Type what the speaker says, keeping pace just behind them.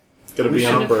gonna be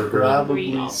should hamburger.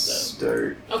 probably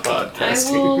start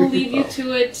podcasting. I will leave you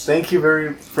to it. Thank you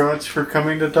very much for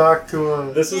coming to talk to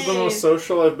us. This is the most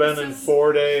social I've been in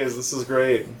 4 days. This is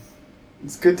great.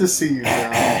 It's good to see you,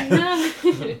 John.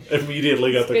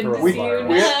 Immediately got the Good to see you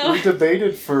coronavirus. We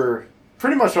debated for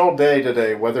pretty much all day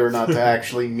today whether or not to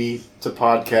actually meet to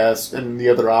podcast and the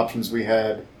other options we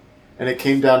had. And it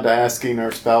came down to asking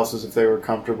our spouses if they were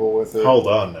comfortable with it. Hold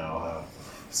on now.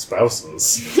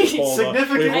 Spouses. Hold on.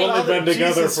 Significant We've only other- been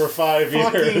together Jesus for 5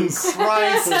 Fucking years.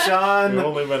 Christ, John. We've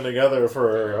only been together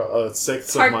for a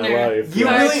sixth of my Partner. life. You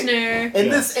Yeah. really- Partner. In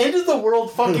this end of the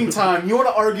world fucking time, you want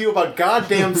to argue about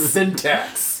goddamn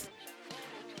syntax.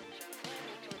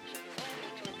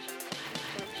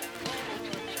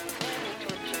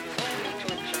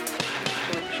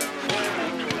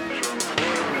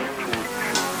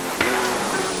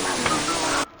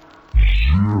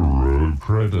 Zero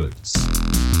credits.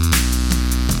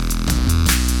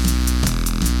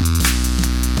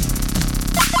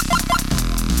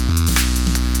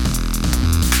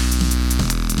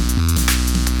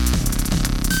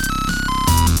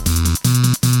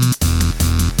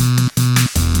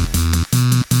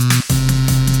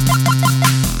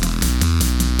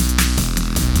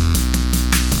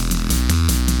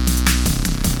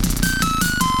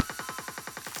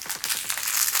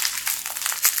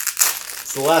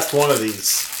 It's the last one of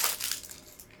these.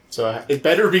 So it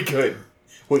better be good.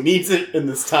 We needs it in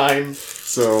this time,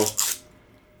 so...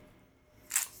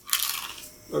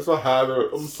 That's a habit.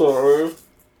 I'm sorry.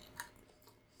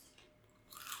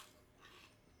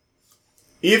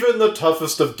 Even the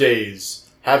toughest of days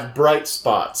have bright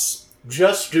spots.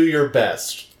 Just do your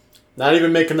best. Not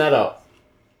even making that up.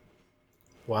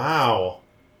 Wow.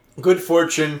 Good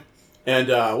fortune, and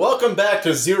welcome back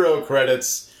to Zero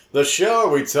Credits, the show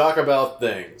where we talk about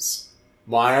things.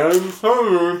 My name's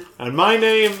Henry. And my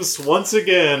name's, once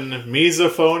again,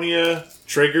 Misophonia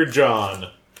Trigger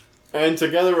John. And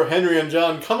together we're Henry and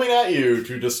John coming at you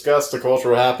to discuss the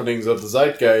cultural happenings of the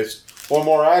zeitgeist. Or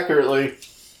more accurately,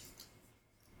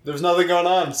 there's nothing going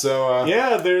on, so...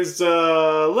 Yeah, there's,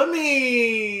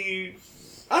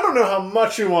 I don't know how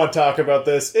much we want to talk about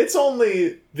this. It's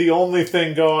only the only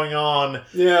thing going on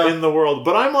in the world.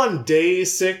 But I'm on day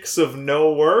 6 of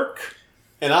no work.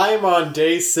 And I am on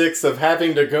day 6 of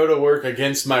having to go to work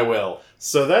against my will.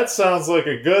 So that sounds like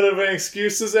a good of an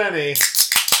excuse as any.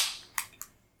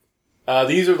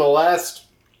 These are the last...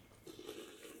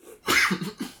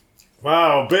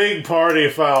 Wow, big party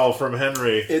foul from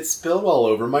Henry. It spilled all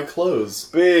over my clothes.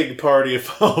 Big party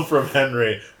foul from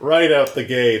Henry. Right out the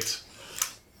gate.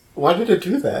 Why did it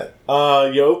do that?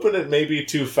 You open it maybe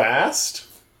too fast?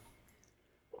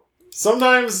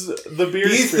 Sometimes the beer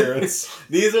spirits...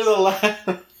 These are the last...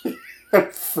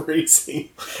 I'm freezing.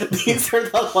 These are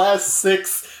the last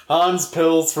 6 Hans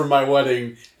pills for my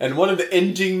wedding, and what a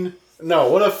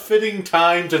fitting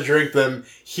time to drink them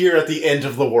here at the end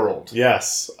of the world.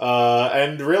 Yes.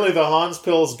 And really the Hans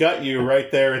pills got you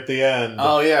right there at the end.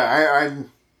 Oh yeah,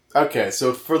 I'm... Okay,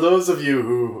 so for those of you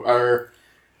who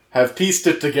have pieced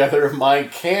it together, my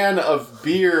can of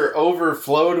beer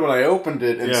overflowed when I opened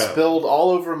it and spilled all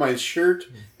over my shirt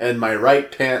and my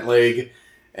right pant leg,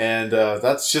 and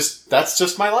that's just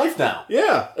my life now.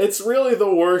 Yeah, it's really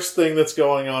the worst thing that's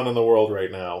going on in the world right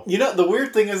now. You know, the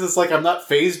weird thing is, it's like I'm not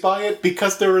fazed by it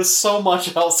because there is so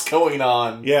much else going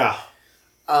on. Yeah.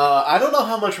 I don't know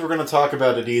how much we're going to talk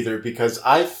about it either, because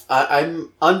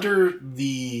I'm under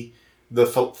the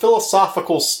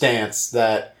philosophical stance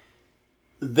that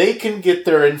they can get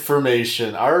their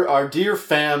information. Our dear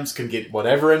fams can get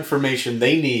whatever information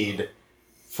they need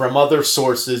from other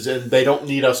sources, and they don't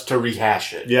need us to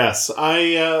rehash it. Yes,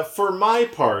 for my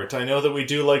part, I know that we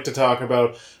do like to talk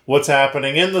about what's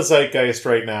happening in the zeitgeist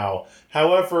right now.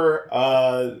 However,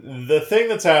 the thing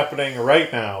that's happening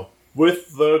right now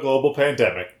with the global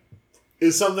pandemic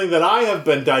is something that I have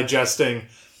been digesting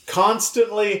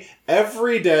constantly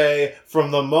every day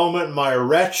from the moment my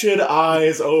wretched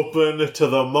eyes open to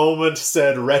the moment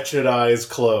said wretched eyes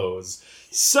close.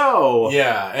 So,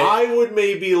 I would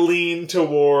maybe lean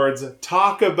towards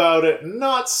talk about it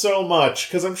not so much,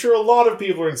 because I'm sure a lot of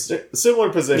people are in similar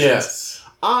positions. Yes.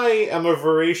 I am a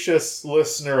voracious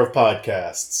listener of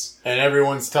podcasts. And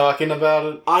everyone's talking about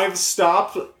it? I've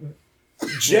stopped,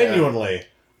 genuinely,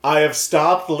 I have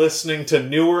stopped listening to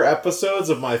newer episodes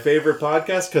of my favorite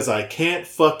podcast because I can't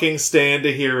fucking stand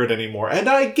to hear it anymore. And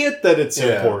I get that it's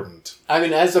important. I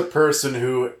mean, as a person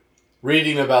who...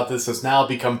 reading about this has now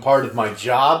become part of my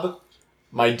job,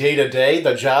 my day-to-day,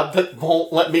 the job that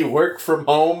won't let me work from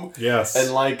home. Yes.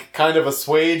 And, like, kind of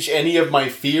assuage any of my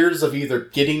fears of either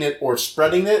getting it or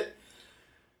spreading it.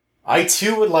 I,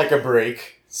 too, would like a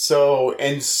break. So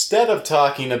instead of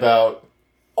talking about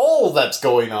all that's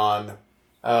going on,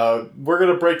 we're going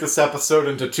to break this episode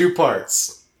into 2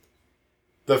 parts.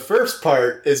 The first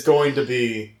part is going to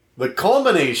be the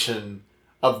culmination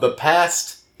of the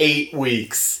past 8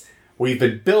 weeks. We've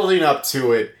been building up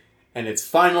to it, and it's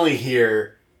finally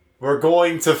here. We're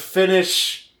going to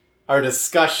finish our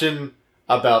discussion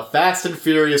about Fast and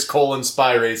Furious: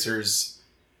 Spy Racers.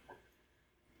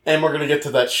 And we're going to get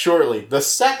to that shortly. The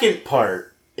second part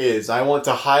is I want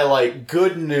to highlight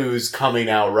good news coming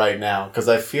out right now, because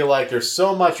I feel like there's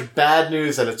so much bad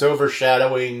news that it's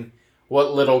overshadowing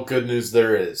what little good news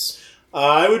there is.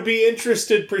 I would be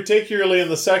interested particularly in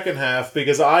the second half,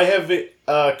 because I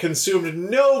have consumed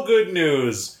no good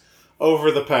news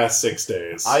over the past 6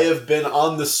 days. I have been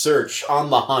on the search, on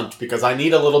the hunt, because I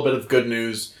need a little bit of good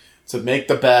news to make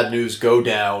the bad news go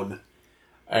down.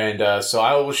 And so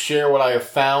I will share what I have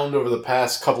found over the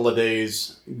past couple of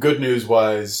days, good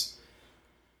news-wise.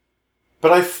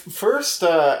 But first,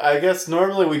 I guess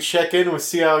normally we check in, we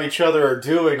see how each other are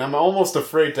doing. I'm almost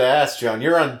afraid to ask, John.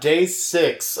 You're on day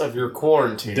 6 of your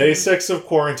quarantine. Day 6 of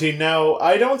quarantine. Now,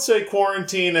 I don't say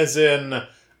quarantine as in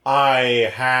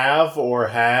I have or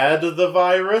had the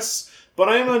virus, but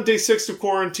I am on day 6 of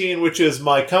quarantine, which is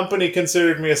my company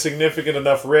considered me a significant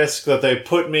enough risk that they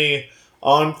put me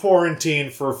on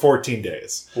quarantine for 14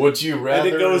 days. Would you rather...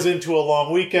 And it goes into a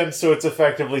long weekend, so it's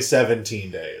effectively 17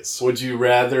 days. Would you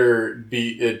rather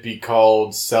it be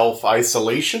called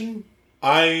self-isolation?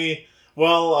 I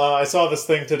saw this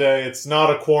thing today. It's not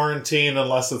a quarantine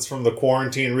unless it's from the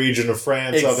quarantine region of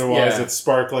France. Otherwise, it's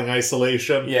sparkling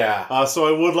isolation. Yeah. So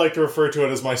I would like to refer to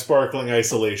it as my sparkling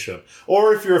isolation.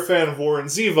 Or if you're a fan of Warren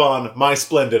Zevon, my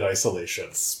splendid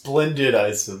isolation. Splendid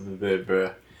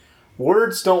isolation.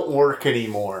 Words don't work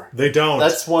anymore. They don't.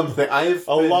 That's one thing.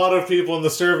 A lot of people in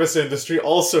the service industry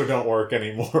also don't work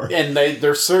anymore. And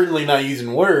they're certainly not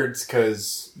using words,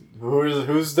 because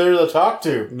who's there to talk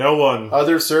to? No one.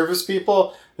 Other service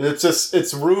people?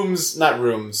 It's rooms, not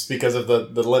rooms, because of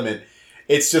the limit.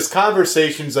 It's just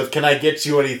conversations of, can I get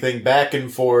you anything, back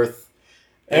and forth.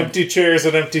 Empty chairs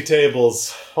and empty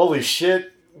tables. Holy shit.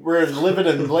 We're living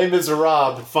in Les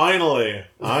Miserables. Finally,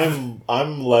 I'm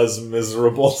Les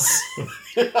Miserables.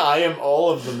 I am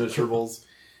all of the miserables.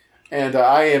 And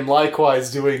I am likewise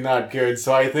doing not good,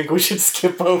 so I think we should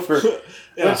skip over.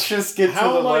 Yeah. Let's just get to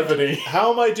the levity.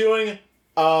 How am I doing?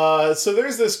 So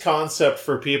there's this concept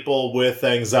for people with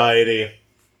anxiety,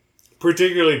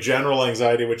 particularly general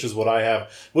anxiety, which is what I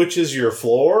have, which is your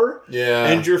floor. Yeah.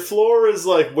 And your floor is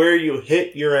like where you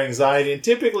hit your anxiety, and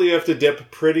typically you have to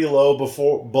dip pretty low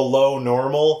below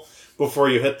normal before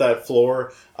you hit that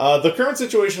floor. The current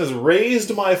situation has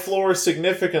raised my floor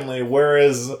significantly,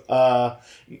 whereas, okay.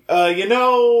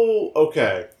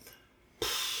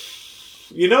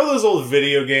 You know those old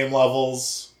video game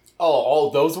levels? Oh, all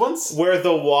those ones? Where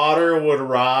the water would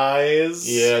rise?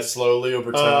 Yeah, slowly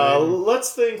over time.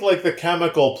 Let's think like the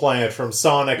chemical plant from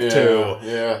Sonic 2.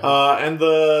 Yeah. And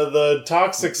the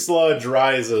toxic sludge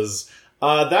rises.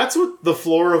 That's what the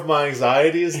floor of my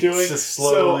anxiety is doing. It's just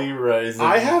slowly rising.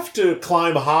 I have to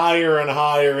climb higher and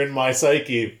higher in my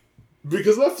psyche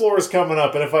because that floor is coming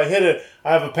up, and if I hit it,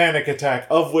 I have a panic attack,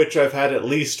 of which I've had at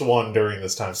least one during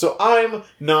this time. So I'm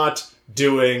not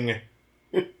doing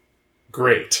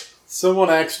great. Someone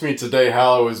asked me today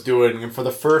how I was doing, and for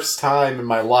the first time in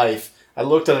my life, I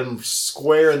looked at him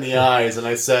square in the eyes and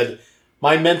I said,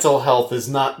 my mental health is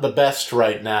not the best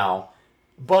right now,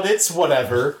 but it's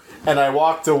whatever. And I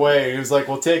walked away. He was like,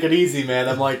 well, take it easy, man.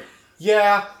 I'm like,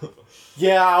 yeah,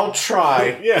 I'll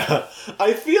try. Yeah,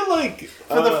 I feel like...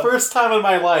 For the first time in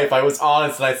my life, I was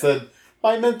honest and I said,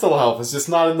 my mental health is just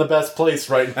not in the best place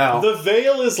right now. The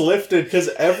veil is lifted because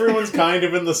everyone's kind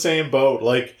of in the same boat.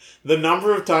 Like, the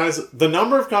number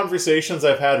of conversations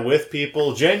I've had with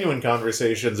people, genuine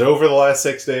conversations, over the last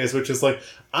 6 days, which is like,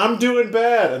 I'm doing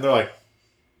bad. And they're like,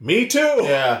 me too.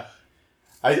 Yeah.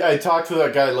 I talked to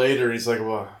that guy later, and he's like,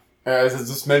 well, I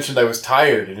just mentioned I was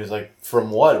tired. And he's like, from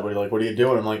what? What are you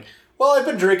doing? I'm like, well, I've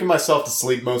been drinking myself to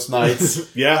sleep most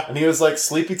nights. Yeah. And he was like,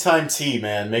 sleepy time tea,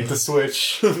 man. Make the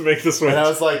switch. Make the switch. And I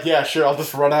was like, yeah, sure. I'll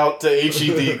just run out to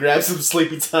H-E-B, grab some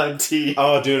sleepy time tea.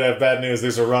 Oh, dude, I have bad news.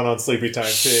 There's a run on sleepy time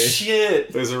tea.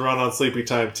 Shit. There's a run on sleepy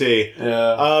time tea.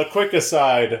 Yeah. Quick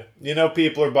aside.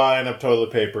 People are buying up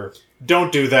toilet paper.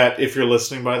 Don't do that if you're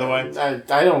listening, by the way.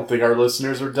 I don't think our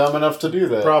listeners are dumb enough to do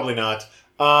that. Probably not.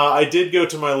 I did go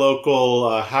to my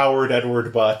local Howard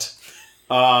Edward Butt.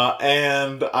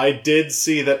 And I did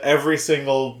see that every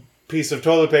single piece of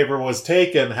toilet paper was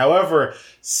taken. However,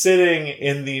 sitting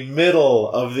in the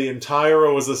middle of the entire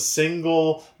row was a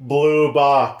single blue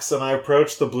box, and I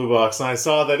approached the blue box and I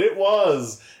saw that it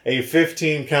was a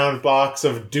 15-count box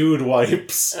of Dude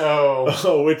Wipes.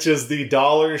 Oh. Which is the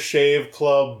Dollar Shave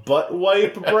Club butt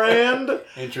wipe brand.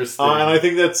 Interesting. And I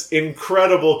think that's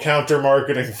incredible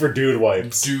counter-marketing for Dude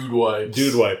Wipes. Dude Wipes.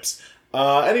 Dude Wipes.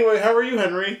 Anyway, how are you,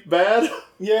 Henry? Bad?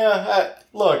 Yeah,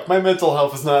 look, my mental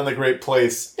health is not in a great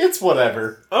place. It's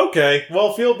whatever. Okay,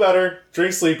 well, feel better.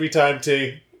 Drink sleepy time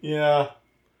tea. Yeah.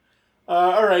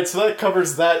 Alright, so that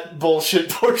covers that bullshit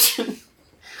portion.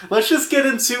 Let's just get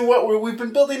into what we've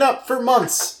been building up for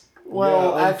months.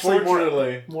 Well, Yeah, actually,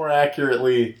 unfortunately. more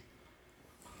accurately,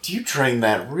 you drained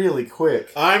that really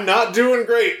quick. I'm not doing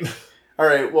great.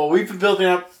 Alright, well, we've been building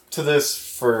up to this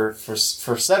for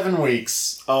 7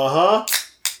 weeks. Uh-huh.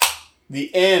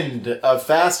 The end of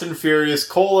Fast and Furious: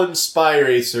 Spy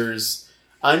Racers.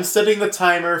 I'm setting the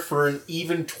timer for an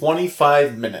even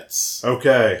 25 minutes.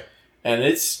 Okay. And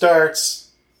it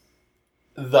starts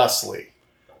thusly.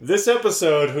 This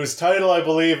episode, whose title I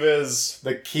believe is...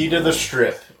 The Key to the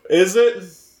Strip. Is it?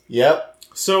 Yep.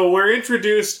 So we're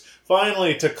introduced,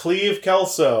 finally, to Cleve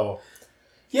Kelso.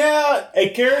 Yeah. A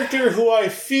character who I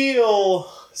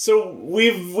feel... So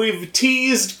we've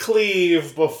teased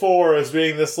Cleve before as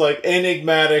being this, like,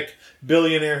 enigmatic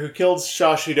billionaire who killed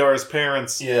Shashidar's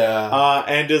parents. Yeah.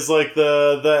 And is, like,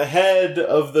 the head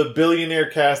of the billionaire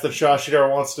cast that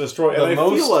Shashidar wants to destroy. And I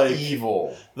feel like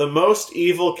evil. the most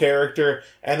evil character,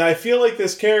 and I feel like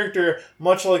this character,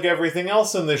 much like everything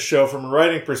else in this show from a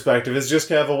writing perspective, is just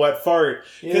kind of a wet fart.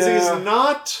 Because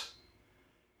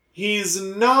he's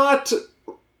not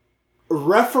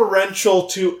referential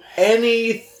to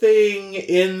anything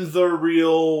in the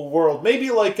real world. Maybe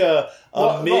like a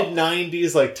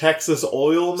mid-90s like Texas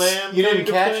oil man. You didn't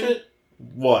catch it?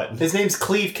 What? His name's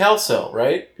Cleve Kelso,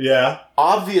 right? Yeah.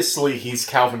 Obviously, he's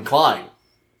Calvin Klein.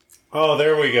 Oh,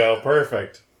 there we go.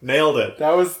 Perfect. Nailed it.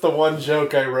 That was the one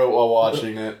joke I wrote while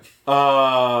watching it.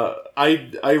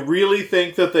 I really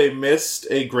think that they missed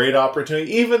a great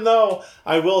opportunity, even though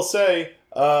I will say,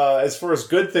 as far as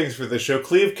good things for this show,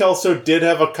 Cleve Kelso did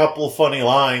have a couple funny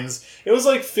lines. It was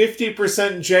like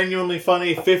 50% genuinely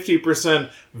funny,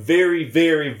 50% very,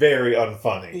 very, very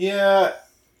unfunny. Yeah.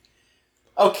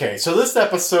 Okay, so this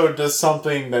episode does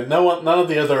something that none of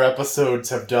the other episodes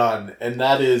have done, and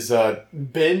that is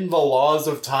bend the laws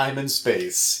of time and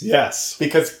space. Yes.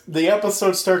 Because the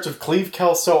episode starts with Cleve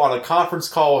Kelso on a conference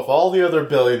call with all the other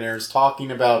billionaires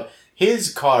talking about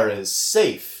his car is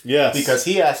safe. Yes. Because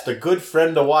he asked a good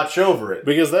friend to watch over it.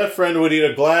 Because that friend would eat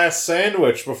a glass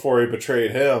sandwich before he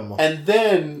betrayed him. And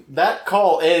then that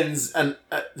call ends, and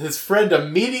his friend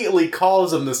immediately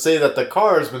calls him to say that the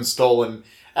car has been stolen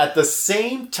at the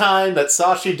same time that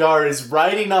Sashi Dar is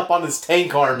riding up on his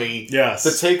tank army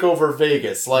to take over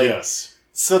Vegas. Yes.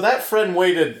 So that friend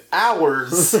waited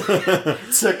hours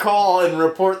to call and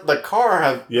report the car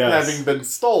having been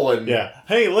stolen. Yeah.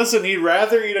 Hey, listen, he'd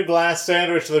rather eat a glass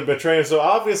sandwich than betray him, so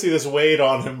obviously this weighed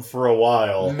on him for a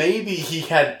while. Maybe he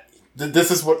had...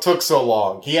 This is what took so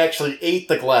long. He actually ate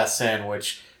the glass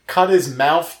sandwich, cut his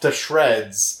mouth to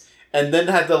shreds, and then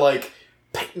had to,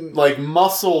 like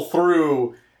muscle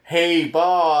through... Hey,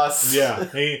 boss. Yeah,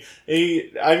 he's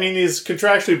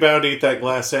contractually bound to eat that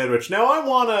glass sandwich. Now,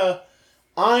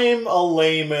 I'm a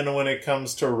layman when it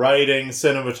comes to writing,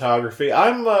 cinematography.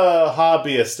 I'm a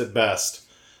hobbyist at best.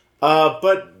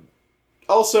 But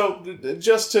also,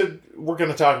 we're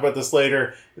going to talk about this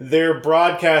later, they're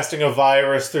broadcasting a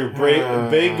virus through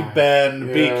Big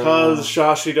Ben because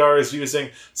Shashidar is using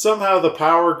somehow the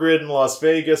power grid in Las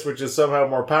Vegas, which is somehow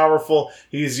more powerful.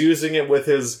 He's using it with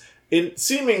his...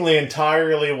 seemingly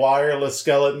entirely wireless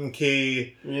skeleton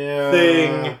key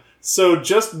thing. So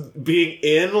just being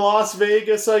in Las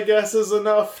Vegas, I guess, is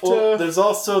enough to... Well, there's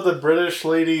also the British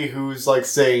lady who's, like,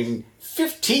 saying,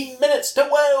 15 minutes to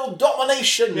world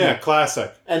domination! Yeah,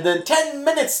 classic. And then 10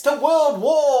 minutes to world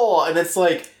war! And it's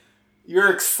like,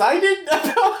 you're excited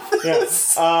about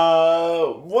this?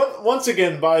 Yeah. Once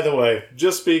again, by the way,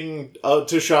 just being to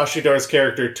Shashidar's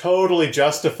character, totally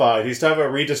justified. He's talking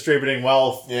about redistributing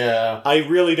wealth. Yeah. I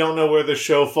really don't know where the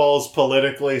show falls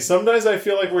politically. Sometimes I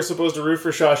feel like we're supposed to root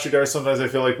for Shashidar, sometimes I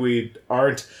feel like we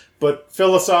aren't. But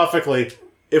philosophically,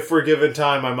 if we're given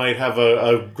time, I might have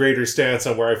a greater stance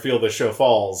on where I feel the show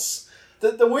falls.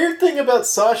 The weird thing about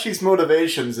Sashi's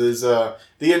motivations is the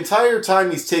entire time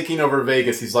he's taking over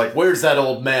Vegas, he's like, where's that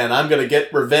old man? I'm going to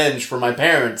get revenge for my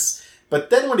parents.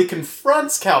 But then when he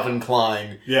confronts Calvin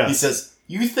Klein, he says,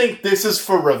 you think this is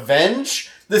for revenge?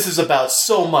 This is about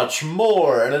so much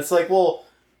more. And it's like, well,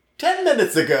 10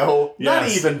 minutes ago, not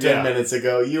Yes, even 10 yeah. minutes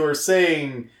ago, you were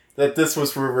saying that this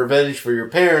was for revenge for your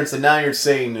parents, and now you're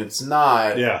saying it's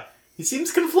not. Yeah. He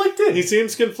seems conflicted. He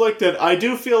seems conflicted. I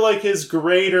do feel like his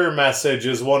greater message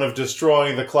is one of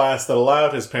destroying the class that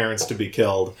allowed his parents to be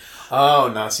killed.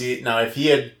 Oh, now see, now if he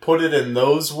had put it in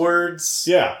those words...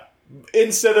 Yeah.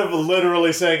 Instead of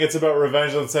literally saying it's about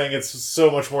revenge and saying it's so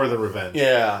much more than revenge.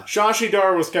 Yeah. Shashi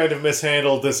Dar was kind of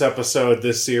mishandled this episode,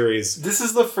 this series. This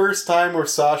is the first time where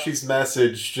Sashi's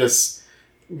message just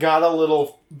got a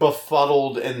little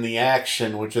befuddled in the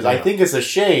action, which is, I Yeah. think is a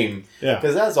shame. Yeah.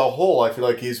 Because as a whole, I feel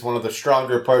like he's one of the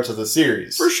stronger parts of the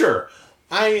series. For sure.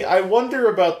 I wonder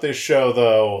about this show,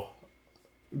 though,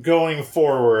 going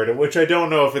forward, which I don't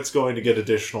know if it's going to get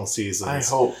additional seasons. I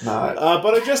hope not.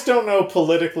 But I just don't know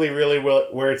politically really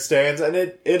where it stands, and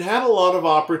it had a lot of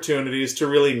opportunities to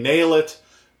really nail it,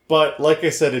 but like I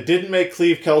said, it didn't make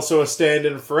Cleve Kelso a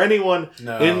stand-in for anyone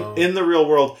No. in the real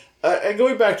world. And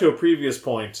going back to a previous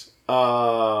point,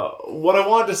 what I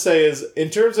wanted to say is, in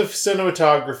terms of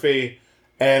cinematography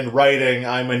and writing,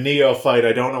 I'm a neophyte,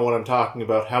 I don't know what I'm talking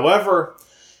about. However,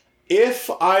 if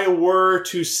I were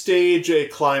to stage a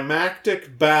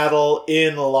climactic battle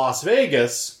in Las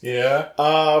Vegas, Yeah?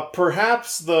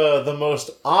 perhaps the most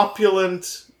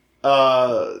opulent,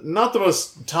 not the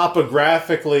most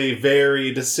topographically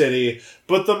varied city,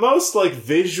 but the most, like,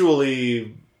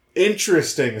 visually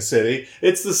interesting city.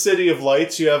 It's the City of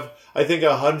Lights. You have, I think,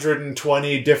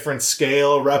 120 different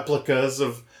scale replicas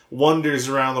of wonders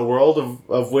around the world,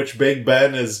 of which Big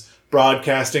Ben is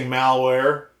broadcasting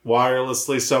malware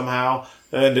wirelessly somehow,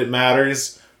 and it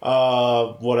matters.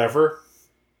 Whatever.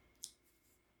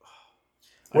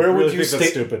 Where I would really you think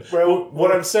that's sta- stupid. where-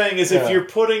 What I'm saying is, Yeah. if you're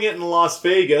putting it in Las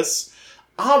Vegas,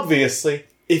 obviously,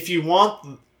 if you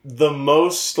want the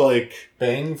most, like,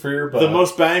 Bang for your buck. the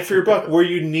most bang for your buck, where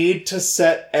you need to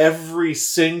set every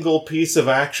single piece of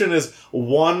action is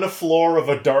one floor of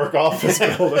a dark office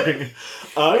building.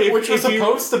 Which was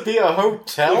supposed to be a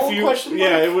hotel? Question mark?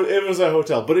 Yeah, it was a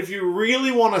hotel. But if you really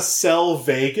want to sell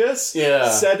Vegas, Yeah.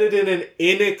 set it in an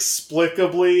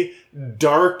inexplicably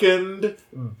darkened,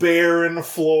 barren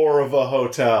floor of a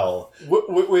hotel.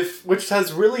 Which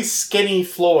has really skinny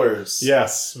floors.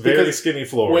 Yes, very Because skinny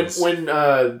floors. When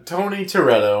Tony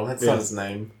Toretto, that's not Yeah. his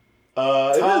name.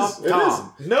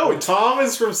 Tom. No, Tom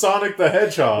is from Sonic the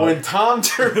Hedgehog. When Tom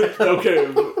Toretto... Okay,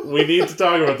 we need to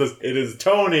talk about this. It is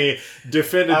Tony,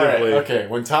 definitively. Alright, okay.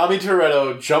 When Tommy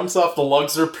Toretto jumps off the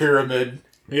Luxor Pyramid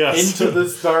Yes. into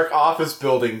this dark office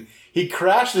building, he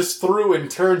crashes through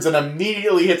and turns and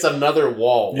immediately hits another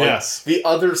wall. Like, Yes. the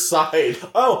other side.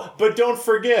 Oh, but don't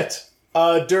forget,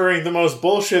 during the most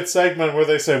bullshit segment where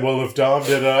they say, well, if Dom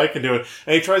did it, I can do it,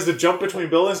 and he tries to jump between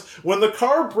buildings, when the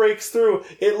car breaks through,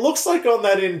 it looks like on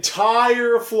that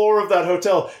entire floor of that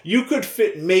hotel, you could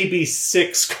fit maybe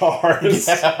 6 cars.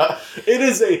 Yeah. It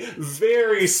is a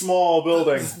very small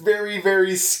building. Very,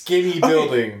 very skinny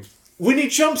building. When he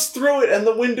jumps through it and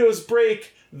the windows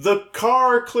break, the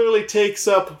car clearly takes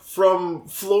up from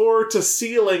floor to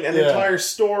ceiling an Yeah. entire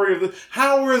story of the...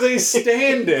 How are they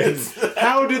standing?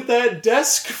 How did that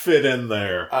desk fit in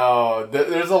there? Oh,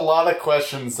 there's a lot of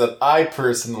questions that I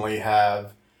personally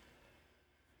have,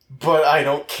 but I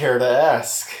don't care to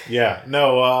ask. Yeah,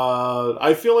 no,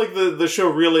 I feel like the show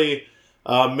really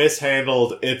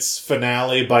mishandled its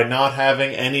finale by not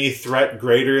having any threat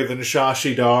greater than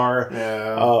Shashi Dar.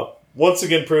 Yeah. Once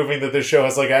again proving that this show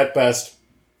has, like, at best,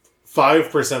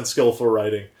 5% skillful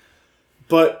writing.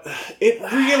 But it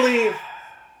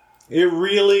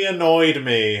really annoyed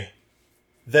me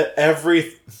that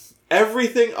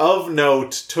everything of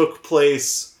note took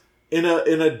place in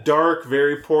a dark,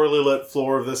 very poorly lit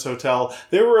floor of this hotel.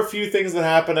 There were a few things that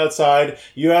happened outside.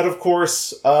 You had, of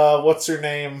course, what's her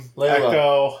name? Layla.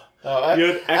 Echo. You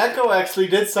had Echo actually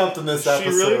did something this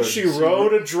episode. She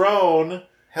rode a drone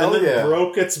Hell and then yeah.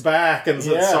 broke its back and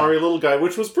said, Yeah. sorry, little guy,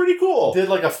 which was pretty cool. Did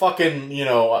like a fucking,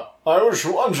 I was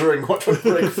wondering what would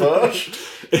break first.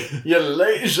 Your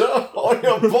laser on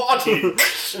your body.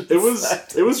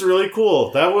 It was really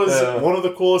cool. That was Yeah. one of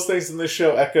the coolest things in this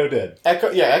show Echo did.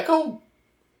 Echo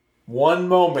one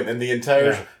moment in the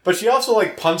entire... Yeah. But she also,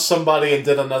 like, punched somebody and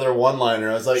did another one-liner.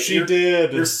 I was like, She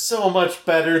did. You're so much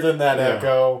better than that, Yeah.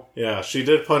 Echo. Yeah, she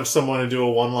did punch someone and do a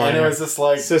And one-liner. it was just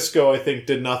like... Cisco, I think,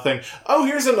 did nothing. Oh,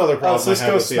 here's another problem I have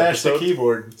Cisco with the smashed the episode.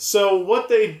 keyboard. So what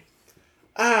they...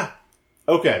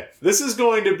 Okay, this is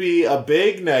going to be a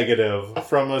big negative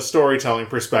from a storytelling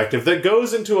perspective that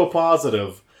goes into a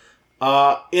positive.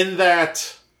 In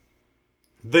that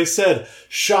they said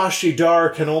Shashi Dar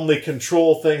can only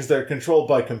control things that are controlled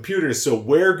by computers, so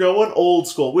we're going old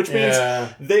school, which means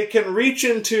they can reach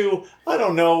into, I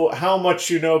don't know how much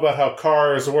you know about how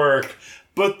cars work,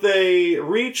 but they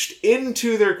reached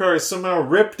into their cars, somehow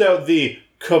ripped out the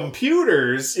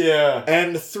computers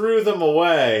and threw them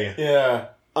away.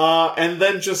 And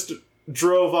then just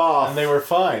drove off. And they were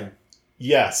fine.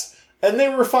 Yes. And they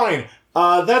were fine.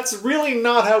 That's really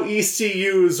not how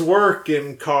ECUs work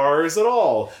in cars at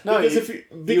all. No,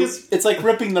 because it's like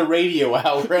ripping the radio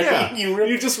out, right? Yeah,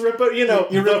 you just rip out, you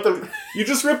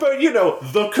just rip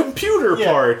out, the computer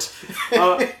part.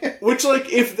 Which,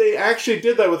 like, if they actually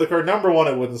did that with the car, number one,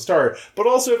 it wouldn't start. But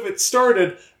also, if it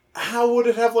started, how would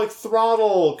it have, like,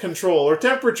 throttle control or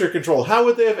temperature control? How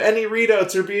would they have any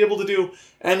readouts or be able to do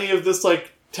any of this,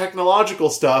 like, technological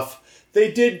stuff? They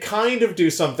did kind of do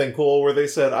something cool where they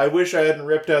said, I wish I hadn't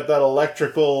ripped out that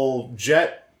electrical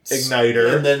jet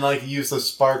igniter. And then, like, use the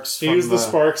sparks from use the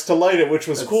sparks to light it, which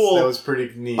was cool. That was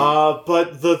pretty neat.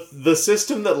 But the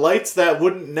system that lights that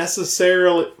wouldn't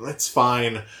necessarily... It's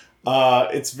fine.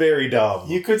 It's very dumb.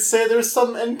 You could say there's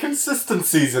some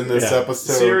inconsistencies in this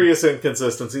episode. Serious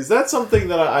inconsistencies. That's something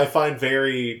that I find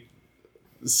very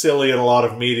silly in a lot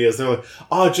of media. They're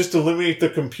like, just eliminate the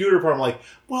computer part. I'm like,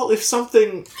 well, if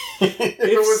something... if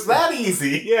it was that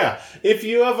easy. Yeah. If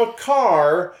you have a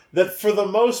car that, for the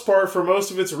most part, for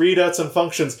most of its readouts and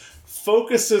functions,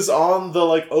 focuses on the,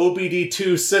 like,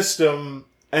 OBD2 system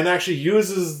and actually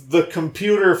uses the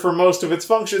computer for most of its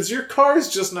functions, your car's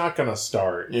just not going to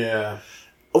start. Yeah.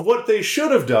 What they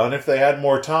should have done if they had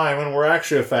more time and were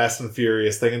actually a Fast and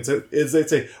Furious thing is they'd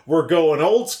say, we're going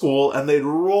old school, and they'd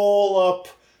roll up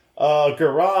a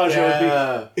garage.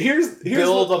 Yeah. Here's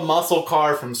build a muscle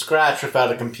car from scratch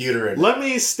without a computer in it. Let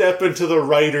me step into the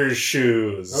writer's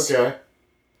shoes. Okay.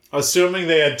 Assuming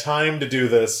they had time to do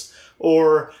this,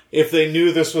 or if they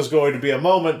knew this was going to be a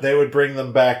moment, they would bring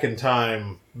them back in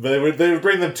time. They would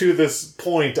bring them to this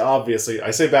point, obviously.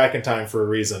 I say back in time for a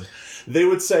reason. They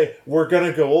would say, we're going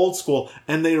to go old school,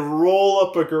 and they'd roll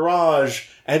up a garage,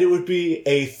 and it would be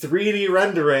a 3D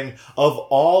rendering of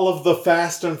all of the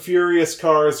Fast and Furious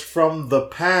cars from the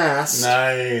past.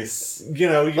 Nice.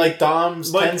 Like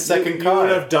Dom's 10-second car.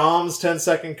 You would have Dom's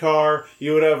 10-second car.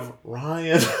 You would have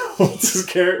Ryan.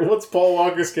 What's Paul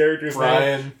Walker's character's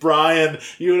name? Brian.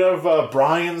 You would have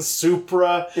Brian's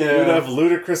Supra. Yeah. You would have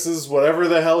Ludacris's whatever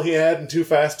the hell he had in Too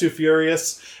Fast, Too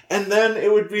Furious. And then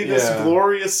it would be this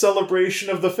glorious celebration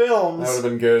of the films. That would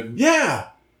have been good. Yeah.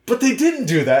 But they didn't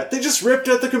do that. They just ripped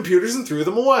out the computers and threw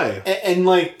them away. And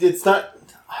like, it's not...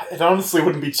 It honestly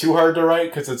wouldn't be too hard to write,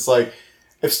 because it's like,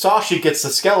 if Sashi gets the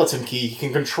skeleton key, he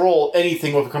can control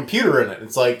anything with a computer in it.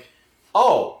 It's like,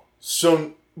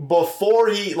 so before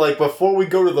we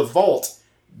go to the vault,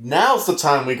 now's the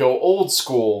time we go old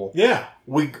school. Yeah.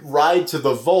 We ride to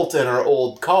the vault in our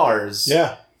old cars.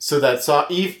 Yeah. So that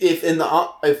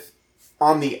if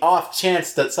on the off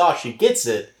chance that Sashi gets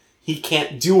it, he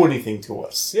can't do anything to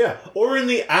us. Yeah, or in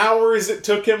the hours it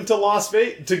took him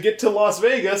to get to Las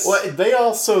Vegas. Well, they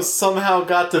also somehow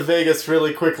got to Vegas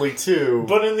really quickly too.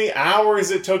 But in the hours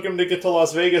it took him to get to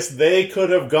Las Vegas, they could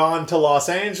have gone to Los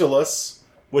Angeles,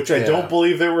 which I don't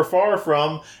believe they were far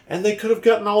from, and they could have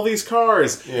gotten all these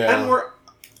cars. Yeah. And we're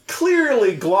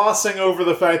clearly glossing over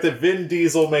the fact that Vin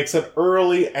Diesel makes an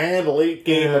early and late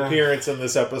game appearance in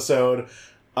this episode.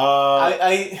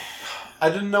 I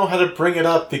didn't know how to bring it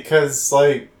up because,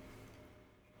 like,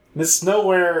 Miss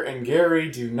Nowhere and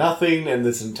Gary do nothing in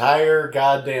this entire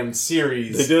goddamn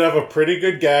series. They did have a pretty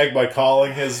good gag by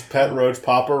calling his pet roach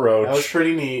Papa Roach. That was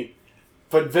pretty neat.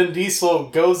 But Vin Diesel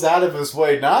goes out of his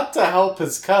way not to help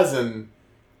his cousin,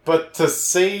 but to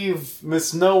save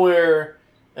Miss Nowhere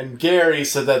and Gary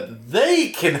so that they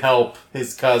can help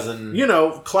his cousin.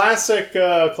 Classic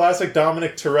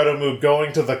Dominic Toretto move,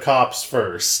 going to the cops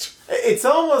first. It's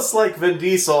almost like Vin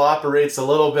Diesel operates a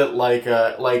little bit like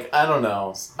I don't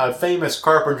know, a famous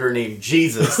carpenter named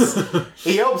Jesus.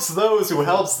 He helps those who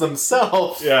helps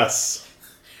themselves. Yes.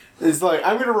 It's like,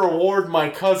 I'm going to reward my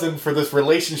cousin for this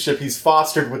relationship he's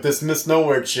fostered with this Miss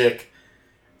Nowhere chick.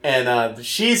 And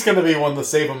she's going to be one to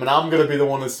save him, and I'm going to be the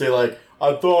one to say, like,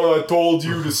 I thought I told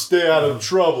you to stay out of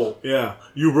trouble. Yeah,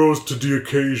 you rose to the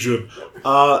occasion.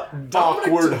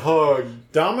 Awkward hug.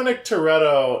 Dominic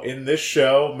Toretto in this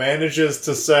show manages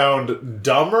to sound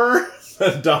dumber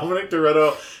than Dominic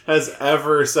Toretto has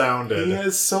ever sounded. He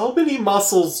has so many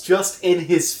muscles just in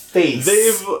his face.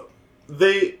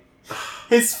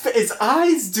 His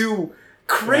eyes do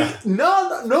great.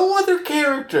 Yeah. No other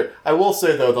character. I will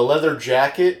say though, the leather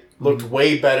jacket looked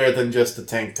way better than just the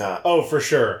tank top. Oh, for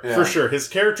sure. Yeah. For sure. His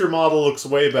character model looks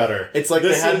way better. It's like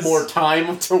This they had is- more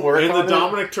time to work In on the it.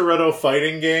 Dominic Toretto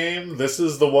fighting game, this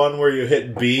is the one where you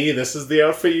hit B. This is the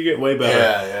outfit you get way better.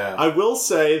 Yeah. I will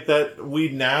say that we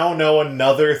now know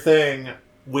another thing.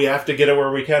 We have to get it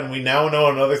where we can. We now know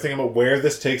another thing about where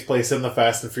this takes place in the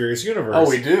Fast and Furious universe. Oh,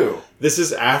 we do. This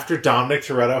is after Dominic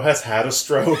Toretto has had a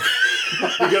stroke.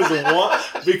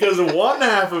 because one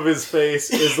half of his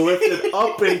face is lifted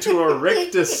up into a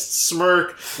rictus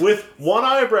smirk with one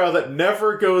eyebrow that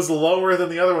never goes lower than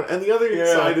the other one, and the other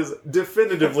side is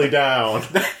definitively down.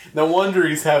 No wonder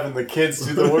he's having the kids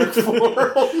do the work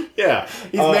for him. Yeah.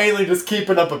 He's mainly just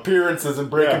keeping up appearances and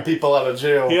breaking people out of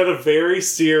jail. He had a very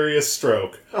serious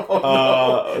stroke.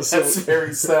 Oh, no. So That's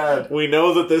very sad. we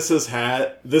know that this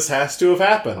has to have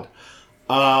happened.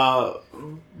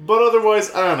 But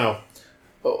otherwise, I don't know.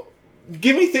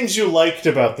 Give me things you liked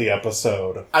about the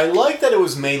episode. I like that it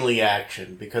was mainly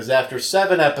action, because after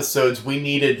 7 episodes, we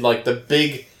needed, like, the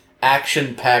big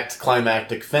action-packed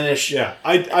climactic finish. Yeah,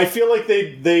 I feel like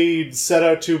they set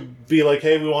out to be like,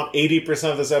 hey, we want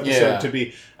 80% of this episode to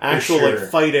be actual sure. like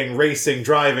fighting, racing,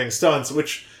 driving, stunts,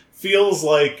 which feels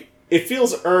like it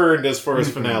feels earned as far as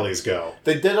finales go.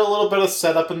 They did a little bit of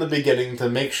setup in the beginning to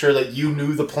make sure that you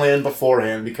knew the plan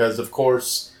beforehand, because, of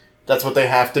course, that's what they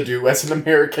have to do as an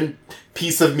American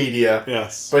piece of media.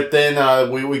 Yes, But then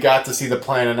we got to see the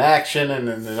plan in action, and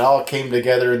then it all came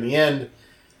together in the end.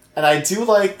 And I do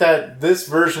like that this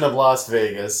version of Las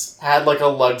Vegas had like a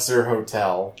Luxor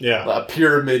hotel. Yeah. A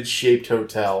pyramid-shaped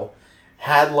hotel.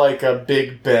 Had like a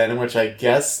Big Ben, which I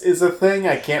guess is a thing.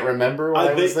 I can't remember when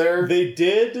I was there. They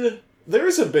did. There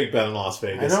is a Big Ben in Las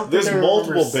Vegas. I don't think There's I remember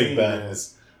multiple Big seeing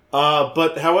Bens.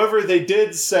 But however, they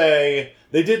did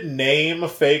name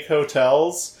fake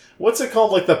hotels. What's it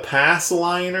called? Like the Pass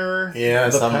Liner? Yeah,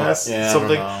 the something. Pass, Yeah,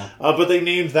 something. I don't know. But they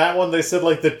named that one. They said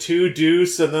like the Two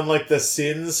Deuce and then like the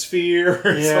Sin Sphere.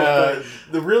 Or Yeah, something.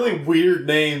 the really weird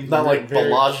names, not like Very-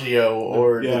 Bellagio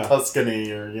or Yeah. the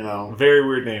Tuscany or, you know. Very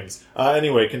weird names.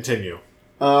 Anyway, continue.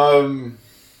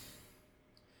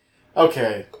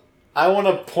 Okay. I want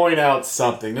to point out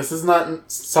something. This is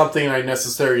not something I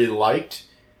necessarily liked.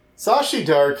 Sashi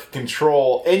Dark can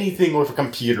control anything with a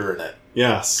computer in it.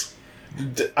 Yes.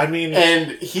 I mean,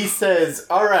 And he says,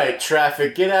 alright,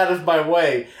 traffic, get out of my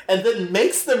way. And then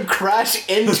makes them crash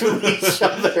into each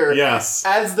other. yes.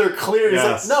 As they're clearing.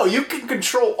 Yes. He's like, no, you can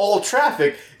control all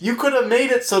traffic. You could have made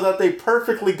it so that they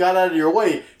perfectly got out of your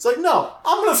way. It's like, no,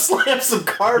 I'm going to slam some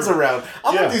cars around.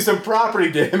 I'm going Yeah. to do some property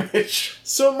damage.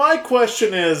 So my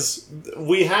question is,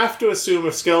 we have to assume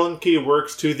if Skeleton Key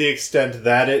works to the extent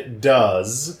that it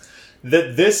does,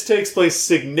 that this takes place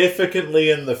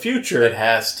significantly in the future. It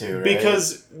has to, right?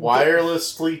 Because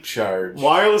wirelessly charged.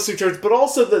 wirelessly charged, but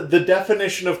also the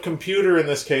definition of computer in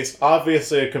this case,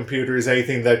 obviously a computer is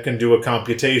anything that can do a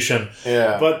computation.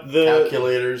 Yeah. But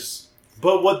calculators.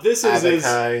 But what this is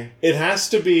Abaci. it has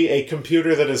to be a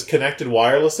computer that is connected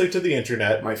wirelessly to the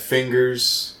internet, My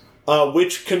fingers.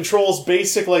 which controls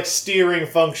basic like steering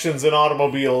functions in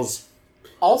automobiles.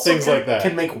 Also, Things like that.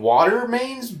 Can make water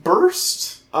mains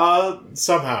burst.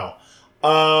 Somehow.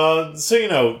 So, you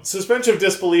know, suspension of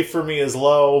disbelief for me is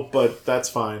low, but that's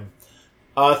fine.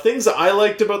 Things I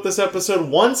liked about this episode,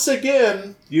 once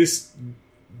again,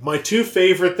 my two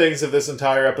favorite things of this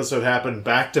entire episode happened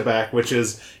back to back, which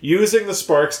is using the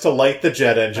sparks to light the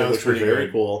jet engine, That was which was pretty very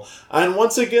good. cool. And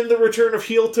once again, the return of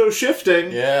heel-toe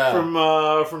shifting Yeah.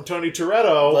 from Tony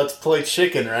Toretto. Let's play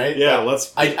chicken, right? Yeah, But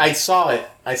let's... I saw it.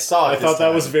 I saw it. I thought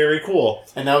that was very cool.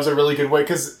 And that was a really good way,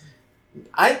 because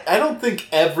I don't think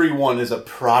everyone is a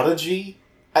prodigy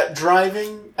at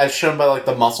driving, as shown by, like,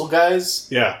 the muscle guys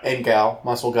Yeah. and gal.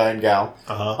 Muscle guy and gal.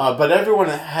 Uh-huh. But everyone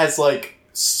has, like,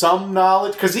 some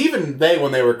knowledge, because even they,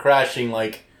 when they were crashing,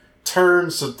 like,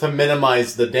 turned to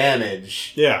minimize the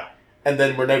damage, Yeah. and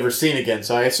then were never seen again,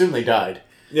 so I assume they died.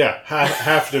 Yeah,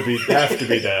 have to be dead. Have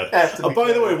to be By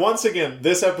the dead. way, once again,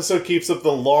 this episode keeps up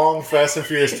the long Fast and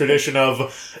Furious tradition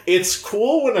of it's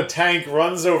cool when a tank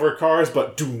runs over cars,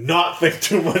 but do not think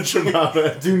too much about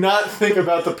it. Do not think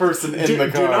about the person in the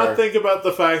car. Do not think about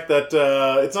the fact that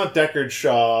it's not Deckard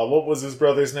Shaw. What was his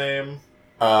brother's name?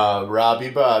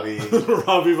 Robbie Bobby.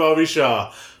 Robbie Bobby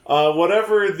Shaw.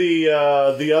 Whatever the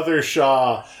other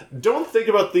Shaw, don't think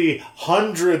about the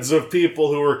hundreds of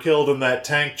people who were killed in that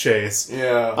tank chase.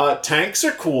 Yeah. Tanks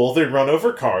are cool. They run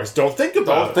over cars. Don't think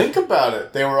about Don't think about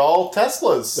it. They were all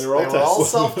Teslas. They were all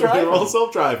self-driving. They were all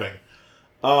self-driving.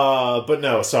 But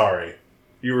no, sorry.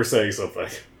 You were saying something.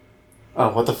 Oh,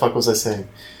 what the fuck was I saying?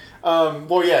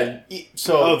 Well, yeah.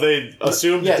 So Oh, they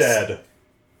assumed yes. dead.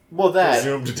 Well, that.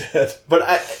 presumed dead. But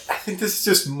I think this is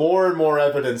just more and more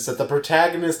evidence that the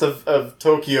protagonist of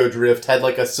Tokyo Drift had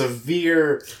like a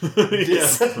severe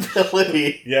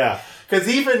disability. Yeah. Because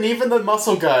even the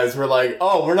muscle guys were like,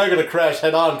 oh, we're not going to crash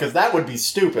head on because that would be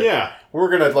stupid. Yeah. We're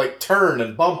going to like turn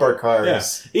and bump our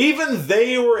cars. Yeah. Even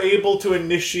they were able to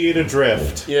initiate a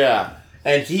drift. Yeah.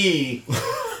 And he,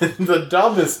 the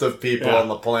dumbest of people Yeah. on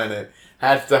the planet,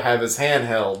 had to have his hand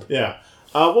held. Yeah.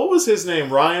 What was his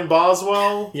name? Ryan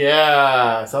Boswell?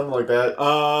 Yeah, something like that.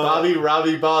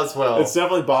 Robbie Boswell. It's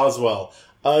definitely Boswell.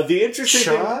 The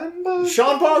interesting thing...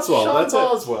 Sean Boswell. Sean That's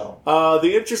Boswell. it.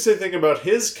 The interesting thing about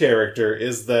his character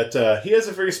is that he has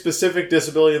a very specific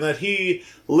disability in that he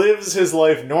lives his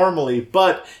life normally,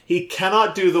 but he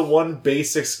cannot do the one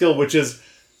basic skill, which is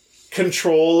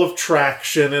control of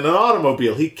traction in an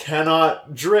automobile. He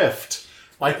cannot drift.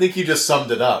 I think you just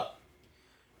summed it up.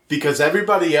 Because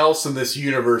everybody else in this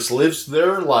universe lives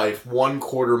their life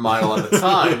 1/4 mile at a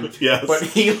time. Yes. But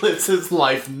he lives his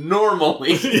life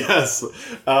normally. Yes.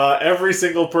 Every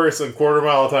single person, 1/4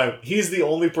 mile at a time. He's the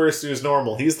only person who's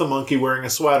normal. He's the monkey wearing a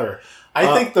sweater.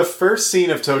 I think the first scene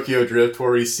of Tokyo Drift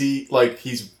where we see, like,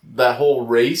 he's that whole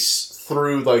race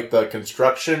through, like, the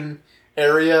construction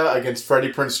area against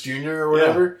Freddie Prinze Jr. or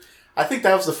whatever. Yeah. I think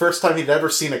that was the first time he'd ever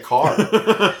seen a car.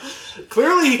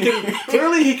 Clearly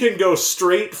he can go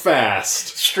straight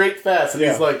fast. Straight fast. And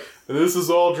he's like, this is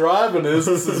all driving this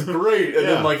is great. And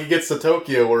then, like, he gets to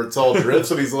Tokyo where it's all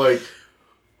drifts and he's like,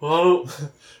 well,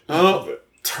 I don't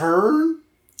turn?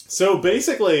 So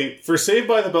basically, for Saved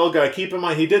by the Bell guy, keep in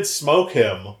mind, he did smoke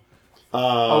him.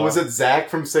 Was it Zach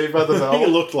from Saved by the Bell? He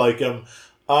looked like him.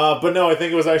 But no, I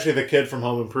think it was actually the kid from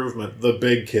Home Improvement, the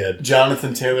big kid.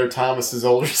 Jonathan Taylor Thomas's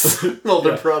older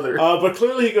brother. But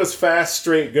clearly he goes fast,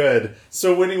 straight, good.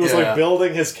 So when he was like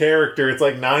building his character, it's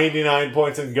like 99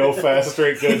 points in go fast,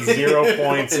 straight, good, 0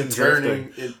 points in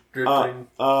drifting.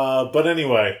 But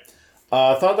anyway,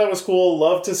 thought that was cool.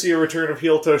 Love to see a return of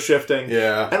heel toe shifting.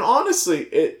 Yeah. And honestly,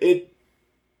 it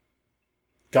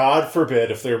God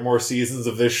forbid if there are more seasons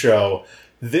of this show,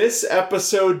 this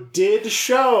episode did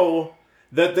show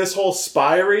that this whole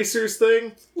Spy Racers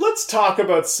thing, let's talk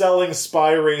about selling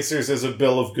Spy Racers as a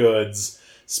bill of goods.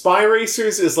 Spy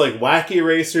Racers is like wacky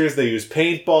racers. They use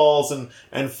paintballs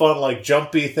and fun, like,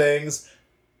 jumpy things.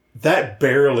 That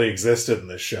barely existed in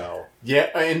this show.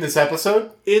 Yeah, in this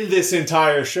episode? In this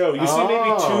entire show. You see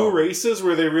maybe 2 races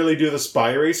where they really do the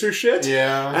Spy Racer shit.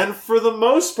 Yeah. And for the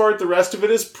most part, the rest of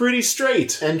it is pretty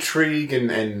straight. Intrigue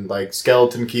and like,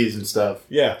 skeleton keys and stuff.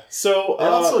 Yeah. So, it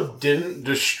also didn't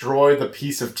destroy the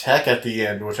piece of tech at the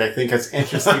end, which I think has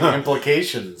interesting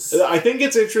implications. I think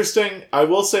it's interesting. I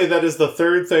will say that is the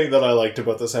third thing that I liked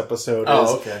about this episode.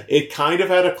 Okay. It kind of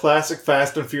had a classic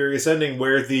Fast and Furious ending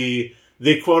where the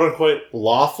quote-unquote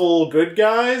lawful good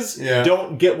guys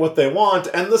don't get what they want,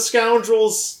 and the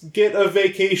scoundrels get a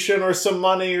vacation or some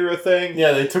money or a thing.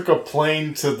 Yeah, they took a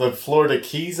plane to the Florida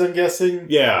Keys, I'm guessing.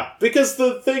 Yeah, because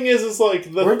the thing is like...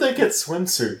 Where'd they get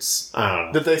swimsuits? I don't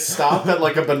know. Did they stop at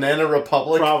like a Banana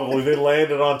Republic? Probably. They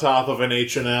landed on top of an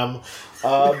H&M.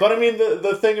 But I mean,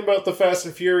 the thing about the Fast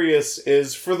and Furious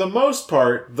is, for the most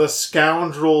part, the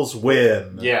scoundrels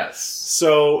win. Yes.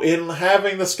 So, in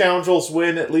having the scoundrels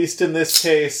win, at least in this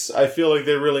case, I feel like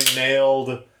they really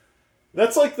nailed...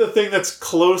 That's like the thing that's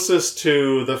closest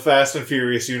to the Fast and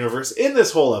Furious universe in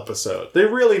this whole episode. They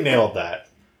really nailed that.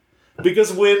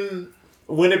 Because when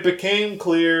it became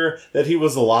clear that he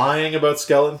was lying about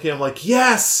Skeleton Key, I'm like,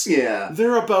 yes! Yeah.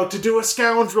 They're about to do a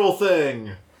scoundrel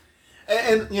thing!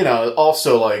 And, you know,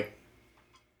 also, like,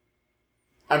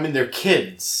 I mean, they're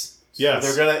kids. Yes.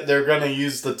 So they're gonna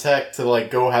use the tech to,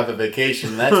 like, go have a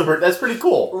vacation. That's pretty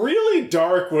cool. Really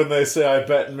dark when they say, I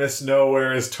bet Miss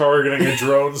Nowhere is targeting a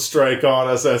drone strike on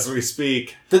us as we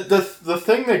speak. The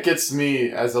thing that gets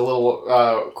me as a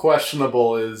little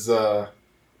questionable is,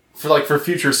 for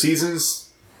future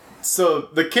seasons, so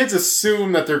the kids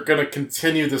assume that they're gonna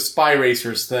continue the Spy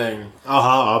Racers thing.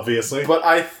 Obviously. But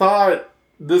I thought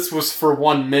this was for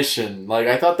one mission. Like,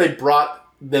 I thought they brought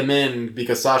them in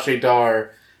because Sasha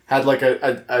Dar had, like,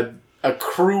 a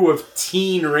crew of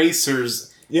teen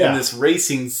racers in this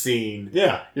racing scene.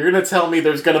 Yeah. You're gonna tell me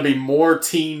there's gonna be more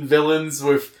teen villains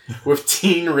with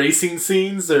teen racing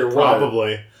scenes, or what?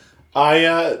 Probably.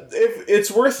 It's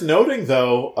worth noting,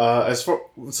 though,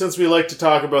 since we like to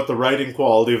talk about the writing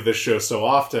quality of this show so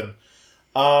often,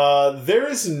 there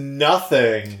is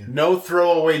nothing. No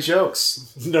throwaway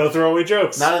jokes. No throwaway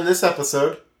jokes. Not in this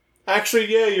episode.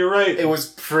 Actually, yeah, you're right. It was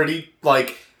pretty,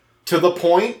 like, to the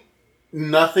point.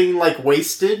 Nothing, like,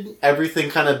 wasted. Everything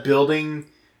kind of building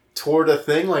toward a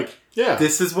thing. Like,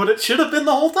 this is what it should have been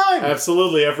the whole time.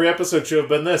 Absolutely. Every episode should have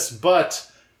been this.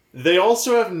 But they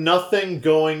also have nothing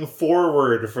going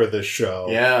forward for this show.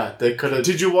 Yeah, they could have...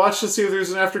 Did you watch to see if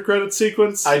there's an after-credit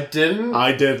sequence? I didn't.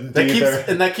 I didn't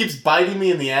either. That keeps biting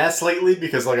me in the ass lately,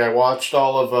 because like I watched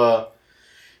all of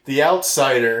The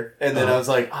Outsider, and then I was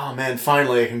like, oh man,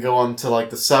 finally I can go on to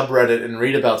like the subreddit and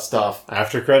read about stuff.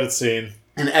 After-credit scene.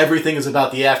 And everything is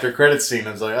about the after-credit scene.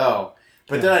 I was like, oh.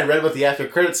 But then I read what the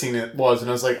after-credit scene was, and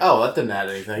I was like, oh, that didn't add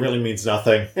anything. Really means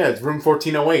nothing. Yeah, it's room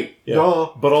 1408. Yeah. Duh.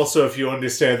 But also, if you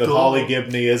understand that Duh. Holly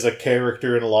Gibney is a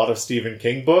character in a lot of Stephen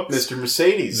King books, Mr.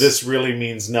 Mercedes. this really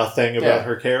means nothing about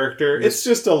her character. It's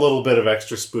just a little bit of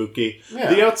extra spooky.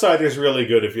 Yeah. The Outsider's really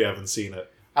good if you haven't seen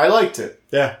it. I liked it.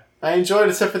 Yeah. I enjoyed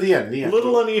it except for the end. A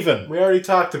little uneven. We already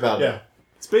talked about Yeah.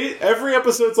 it. Every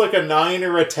episode's like a 9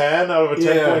 or a 10 out of a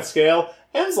 10-point scale.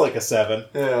 Ends like a 7.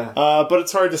 Yeah. But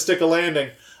it's hard to stick a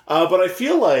landing. But I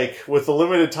feel like, with the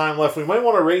limited time left, we might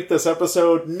want to rate this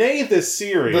episode, nay, this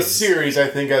series. The series, I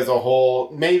think, as a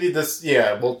whole, maybe this,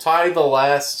 we'll tie the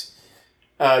last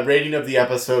rating of the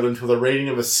episode into the rating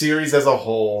of a series as a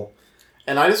whole.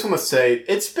 And I just want to say,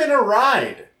 it's been a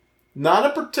ride. Not a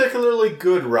particularly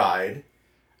good ride.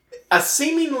 A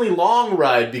seemingly long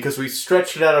ride because we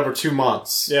stretched it out over 2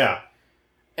 months. Yeah.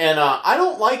 And I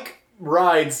don't like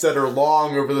rides that are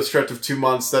long over the stretch of 2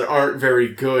 months that aren't very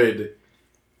good.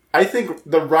 I think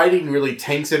the writing really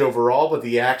tanks it overall, but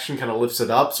the action kind of lifts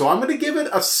it up. So I'm going to give it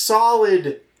a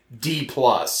solid D+.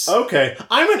 Okay.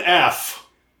 I'm an F.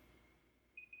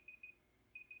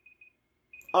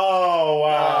 Oh,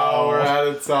 wow. Oh, we're out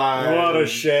of time. What a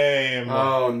shame.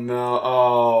 Oh, no.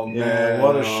 Oh, man. Yeah,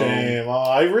 what a shame. Oh,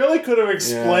 I really could have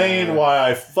explained why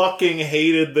I fucking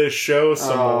hated this show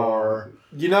some more.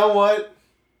 You know what?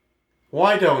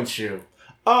 Why don't you?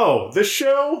 Oh, this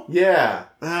show? Yeah.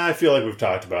 I feel like we've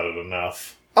talked about it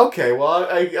enough. Okay, well,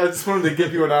 I just wanted to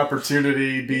give you an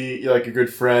opportunity, be like a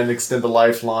good friend, extend the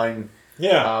lifeline.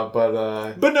 Yeah. But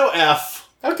no F.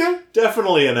 Okay.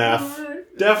 Definitely an F.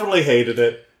 Alright. Definitely hated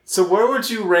it. So where would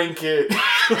you rank it?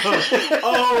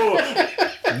 Oh,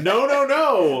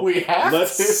 no. We have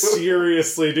Let's to.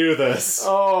 seriously do this.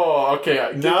 Oh,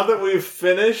 okay. Now that we've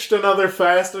finished another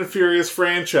Fast and Furious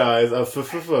franchise of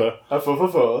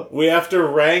we have to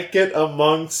rank it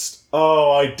amongst...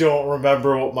 Oh, I don't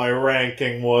remember what my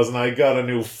ranking was, and I got a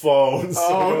new phone, so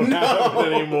I don't have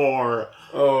it anymore.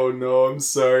 Oh, no, I'm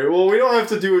sorry. Well, we don't have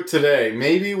to do it today.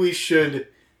 Maybe we should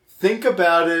think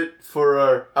about it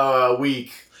for a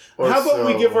week or so. How about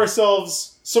we give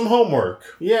ourselves some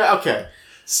homework? Yeah, okay.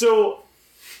 So,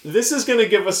 this is going to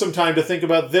give us some time to think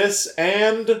about this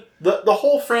and... The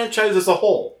whole franchise as a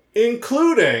whole.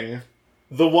 Including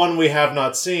the one we have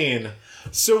not seen.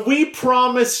 So we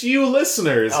promise you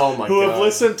listeners who have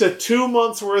listened to 2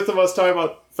 months worth of us talking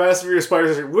about Fast and Furious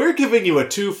Spiders, we're giving you a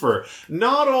twofer.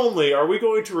 Not only are we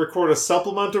going to record a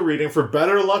supplemental reading for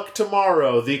Better Luck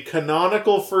Tomorrow, the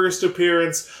canonical first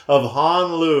appearance of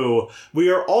Han Lu, we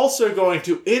are also going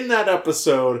to, in that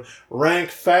episode, rank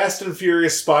Fast and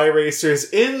Furious Spy Racers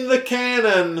in the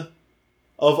canon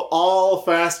of all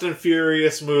Fast and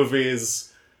Furious movies.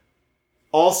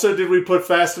 Also, did we put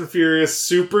Fast and Furious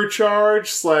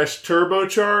Supercharged /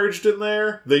 Turbocharged in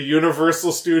there? The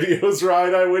Universal Studios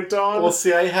ride I went on? Well,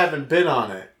 see, I haven't been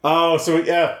on it. Oh, so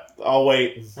yeah, I'll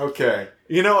wait. Okay.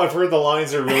 You know, I've heard the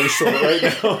lines are really short right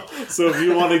now, so if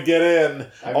you want to get in.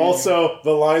 Also,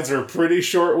 the lines are pretty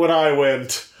short when I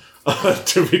went,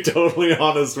 to be totally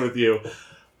honest with you.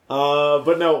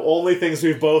 But no, only things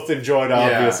we've both enjoyed,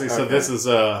 obviously, so this is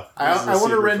I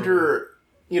want to render...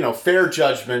 fair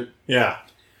judgment. Yeah.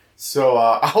 So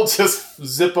I'll just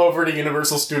zip over to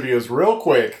Universal Studios real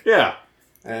quick. Yeah.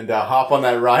 And hop on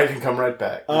that ride and come right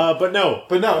back. But no.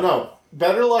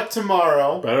 Better Luck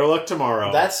Tomorrow. Better Luck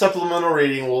Tomorrow. That supplemental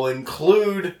reading will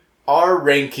include our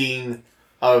ranking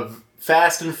of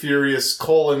Fast and Furious :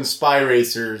 Spy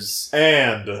Racers.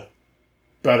 And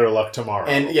Better Luck Tomorrow.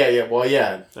 And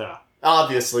yeah.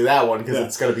 Obviously that one, because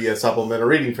it's going to be a supplemental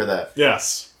reading for that.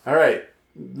 Yes. All right.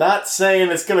 Not saying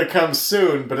it's going to come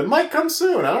soon, but it might come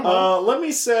soon. I don't know. Let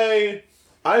me say,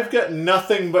 I've got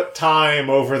nothing but time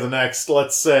over the next,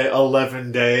 let's say,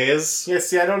 11 days. Yeah,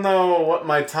 see, I don't know what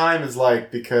my time is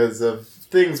like because of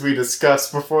things we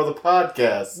discussed before the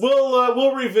podcast.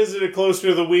 We'll revisit it closer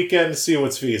to the weekend to see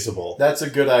what's feasible. That's a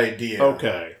good idea.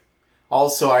 Okay.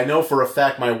 Also, I know for a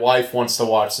fact my wife wants to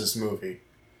watch this movie.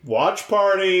 Watch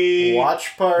party.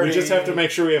 We just have to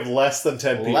make sure we have less than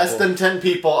 10 people. Less than 10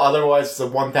 people, otherwise it's a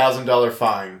 $1,000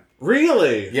 fine.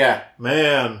 Really? Yeah.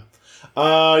 Man.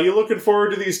 You looking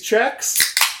forward to these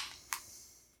checks?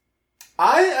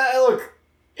 Look,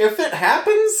 if it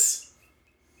happens,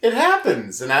 it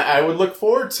happens. And I would look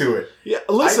forward to it. Yeah,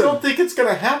 listen. I don't think it's going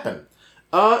to happen.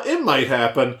 It might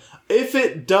happen. If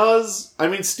it does, I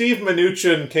mean, Steve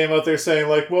Mnuchin came out there saying,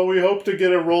 like, well, we hope to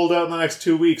get it rolled out in the next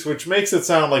 2 weeks, which makes it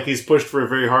sound like he's pushed for it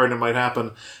very hard and it might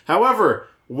happen. However,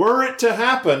 were it to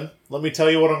happen, let me tell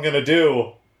you what I'm going to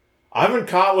do. I've been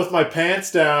caught with my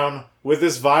pants down with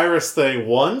this virus thing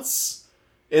once,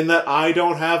 in that I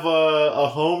don't have a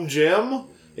home gym.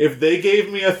 If they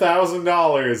gave me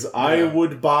 $1,000, I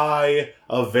would buy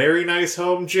a very nice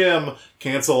home gym,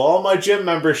 cancel all my gym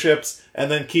memberships, and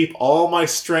then keep all my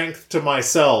strength to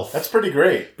myself. That's pretty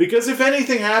great. Because if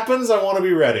anything happens, I want to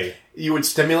be ready. You would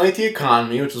stimulate the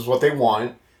economy, which is what they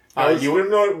want. You would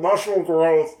stimulate muscle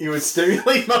growth. You would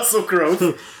stimulate muscle growth.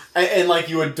 and, like,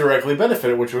 you would directly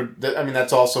benefit, which would... I mean,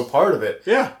 that's also part of it.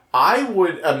 Yeah. I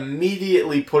would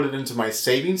immediately put it into my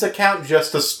savings account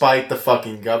just to spite the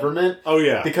fucking government. Oh,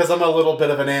 yeah. Because I'm a little bit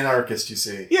of an anarchist, you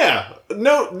see. Yeah.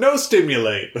 No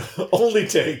stimulate. Only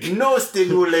take. No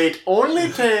stimulate,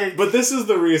 only take. But this is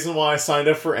the reason why I signed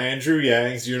up for Andrew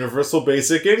Yang's universal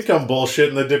basic income bullshit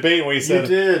in the debate where he said,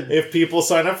 You did. if people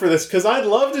sign up for this, because I'd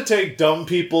love to take dumb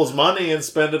people's money and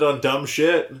spend it on dumb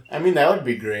shit. I mean, that would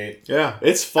be great. Yeah.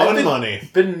 It's fun money.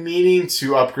 I've been meaning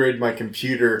to upgrade my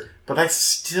computer, but I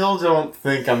still don't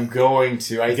think I'm going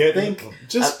to. I think...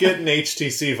 Just get an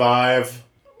HTC Vive.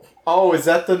 Oh, is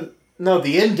that the... No,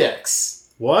 the Index.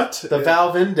 What? The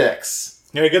Valve Index.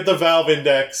 Yeah, get the Valve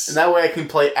Index. And that way I can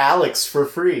play Alex for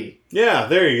free. Yeah,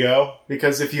 there you go.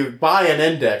 Because if you buy an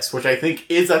Index, which I think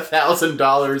is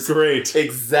 $1,000... Great.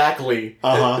 Exactly.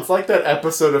 Uh-huh. It's like that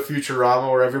episode of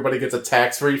Futurama where everybody gets a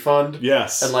tax refund.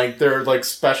 Yes. And, like, there are, like,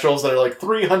 specials that are, like,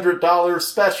 $300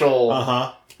 special.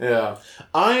 Uh-huh. Yeah.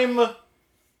 I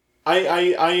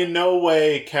in no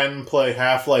way can play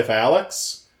Half-Life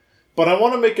Alyx, but I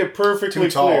want to make it perfectly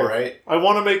Too tall, clear. right? I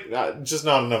want to make... just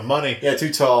not enough money. Yeah,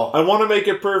 too tall. I want to make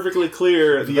it perfectly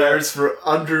clear VR's for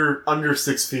under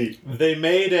 6 feet. they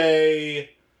made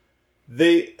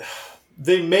They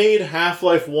made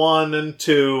Half-Life 1 and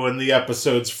 2 and the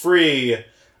episodes free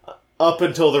up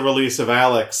until the release of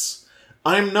Alyx.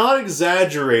 I'm not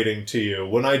exaggerating to you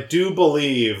when I do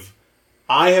believe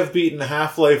I have beaten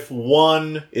Half-Life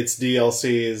 1, its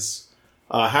DLCs,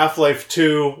 Half-Life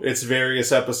 2, its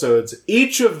various episodes,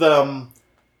 each of them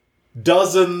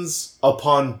dozens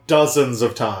upon dozens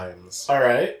of times.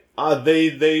 Alright.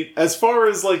 They as far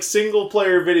as like single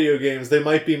player video games, they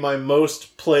might be my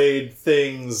most played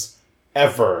things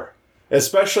ever.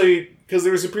 Especially because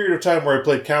there was a period of time where I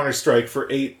played Counter-Strike for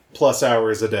 8+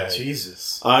 hours a day.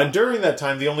 Jesus. And during that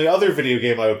time, the only other video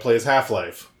game I would play is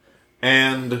Half-Life.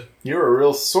 And You're a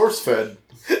real source fed.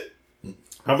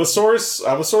 I'm a source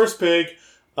pig.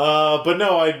 But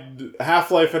no,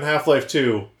 Half-Life and Half-Life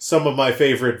 2, some of my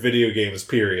favorite video games,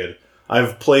 period.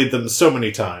 I've played them so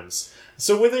many times.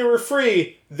 So when they were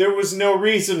free, there was no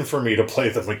reason for me to play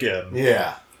them again.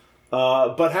 Yeah.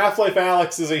 But Half-Life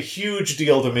Alyx is a huge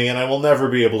deal to me, and I will never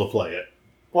be able to play it.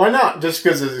 Why not? Just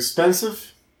because it's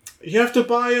expensive? You have to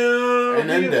buy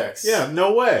an Index. Yeah,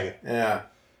 no way. Yeah.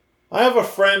 I have a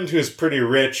friend who's pretty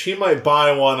rich. He might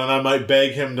buy one, and I might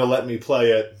beg him to let me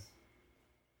play it.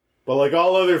 But like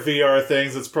all other VR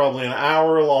things, it's probably an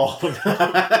hour long.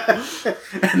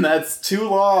 And that's too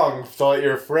long to let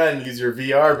your friend use your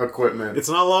VR equipment. It's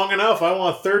not long enough. I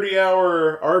want a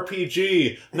 30-hour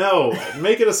RPG. No,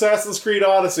 make it Assassin's Creed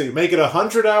Odyssey. Make it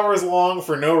 100 hours long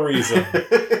for no reason.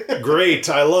 Great,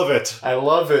 I love it. I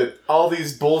love it. All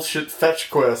these bullshit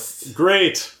fetch quests.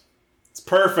 Great. It's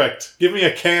perfect. Give me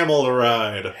a camel to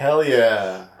ride. Hell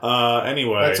yeah.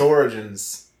 Anyway. That's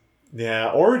Origins. Yeah,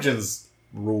 Origins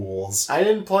rules. I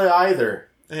didn't play either.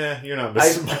 You're not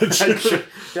missing much.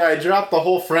 I dropped the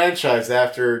whole franchise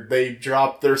after they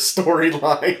dropped their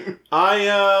storyline.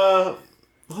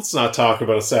 Let's not talk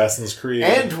about Assassin's Creed.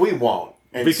 And we won't.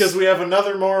 Because we have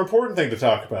another more important thing to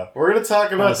talk about. We're going to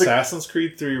talk about Assassin's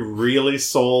Creed 3 really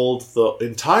sold the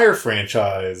entire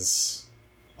franchise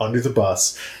under the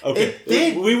bus. Okay, it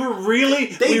did. We were really...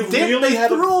 They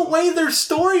threw away their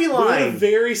storyline. We had a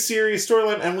very serious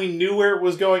storyline, and we knew where it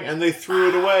was going, and they threw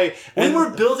it away. And we were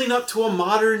building up to a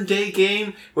modern-day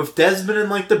game with Desmond in,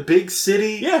 like, the big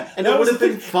city. Yeah, and it would have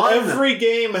been fun. Every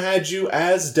game had you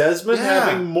as Desmond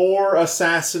having more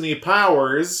assassin-y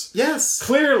powers. Yes.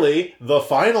 Clearly, the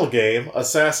final game,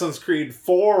 Assassin's Creed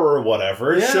 4 or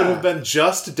whatever, should have been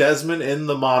just Desmond in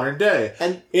the modern day.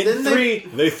 And in 3,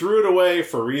 they threw it away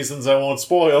for reasons I won't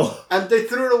spoil. And they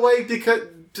threw it away because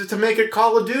to make it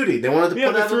Call of Duty. They wanted to put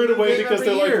out they threw it away because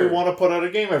they're like, we want to put out a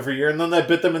game every year. And then that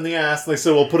bit them in the ass. And they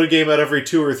said, we'll put a game out every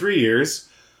 2 or 3 years.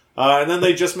 And then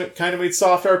they just kind of made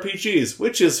soft RPGs,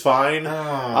 which is fine.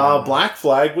 Black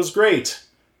Flag was great.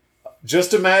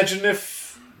 Just imagine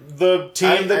if the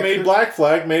team that made Black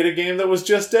Flag made a game that was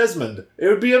just Desmond. It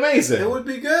would be amazing. It would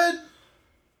be good.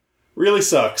 Really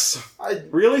sucks.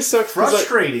 Really sucks.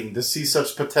 Frustrating to see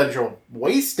such potential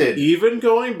wasted. Even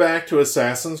going back to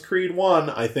Assassin's Creed 1,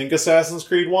 I think Assassin's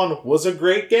Creed 1 was a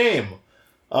great game.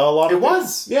 It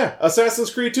was. Yeah.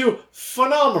 Assassin's Creed 2,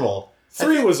 phenomenal.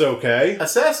 3 was okay.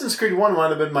 Assassin's Creed 1 might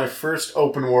have been my first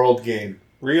open world game.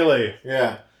 Really?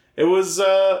 Yeah. It was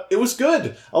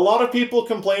good. A lot of people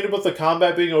complained about the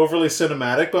combat being overly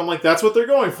cinematic, but I'm like, that's what they're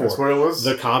going for. That's what it was.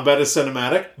 The combat is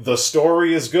cinematic. The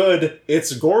story is good.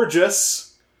 It's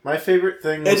gorgeous. My favorite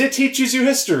thing was... And it teaches you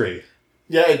history.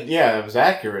 Yeah, it was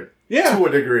accurate. Yeah. To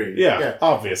a degree. Yeah,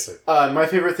 obviously. My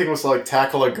favorite thing was to, like,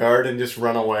 tackle a guard and just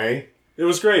run away. It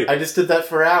was great. I just did that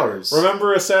for hours.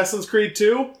 Remember Assassin's Creed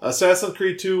 2? Assassin's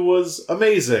Creed 2 was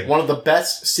amazing. One of the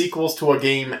best sequels to a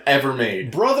game ever made.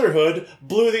 Brotherhood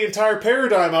blew the entire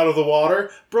paradigm out of the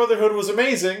water. Brotherhood was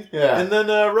amazing. Yeah. And then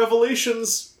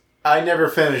Revelations... I never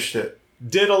finished it.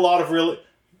 Did a lot of really...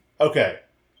 Okay.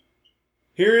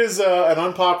 Here is an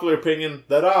unpopular opinion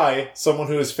that I, someone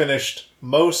who has finished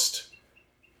most...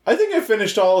 I think I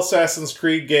finished all Assassin's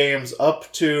Creed games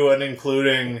up to and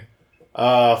including...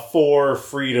 for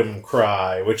Freedom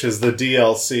Cry, which is the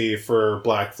DLC for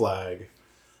Black Flag.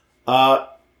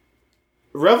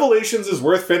 Revelations is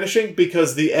worth finishing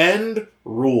because the end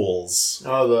rules.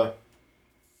 Oh,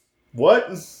 What?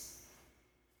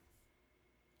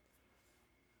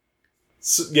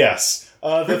 Yes.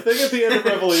 The thing at the end of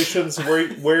Revelations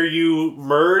where you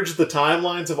merge the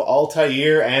timelines of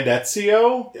Altair and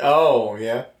Ezio. Oh,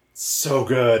 yeah. So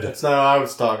good. That's not what I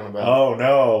was talking about. Oh,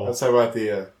 no. Let's talk about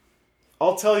the...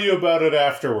 I'll tell you about it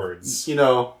afterwards. You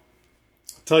know.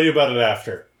 Tell you about it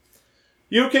after.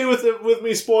 You okay with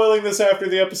me spoiling this after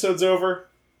the episode's over?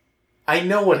 I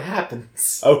know what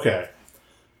happens. Okay.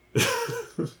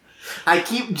 I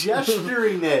keep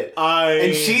gesturing it.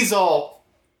 And she's all...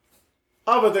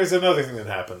 Oh, but there's another thing that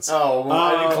happens. Oh, well,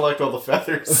 I didn't collect all the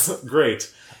feathers.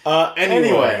 Great.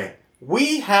 Anyway.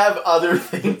 We have other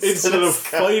things Instead of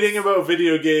fighting about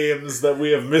video games that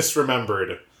we have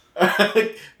misremembered.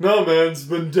 No, man, it's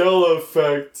Mandela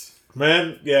effect.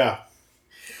 Man, yeah.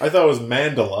 I thought it was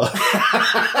Mandela.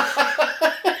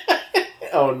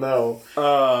 Oh, no.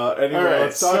 Anyway, all right,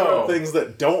 let's talk about things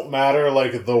that don't matter,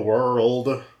 like the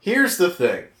world. Here's the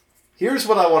thing. Here's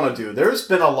what I want to do. There's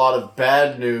been a lot of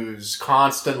bad news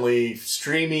constantly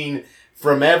streaming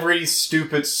from every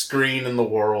stupid screen in the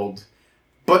world.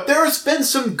 But there's been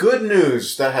some good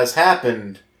news that has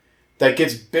happened that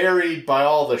gets buried by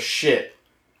all the shit.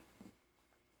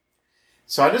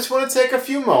 So I just want to take a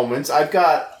few moments. I've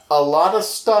got a lot of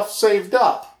stuff saved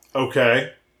up.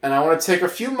 Okay. And I want to take a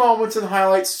few moments and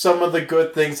highlight some of the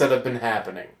good things that have been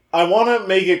happening. I want to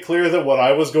make it clear that what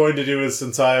I was going to do is,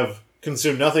 since I have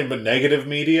consumed nothing but negative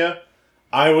media,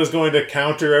 I was going to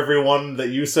counter everyone that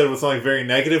you said with something very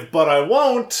negative, but I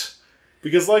won't,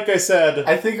 because like I said...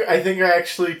 I think I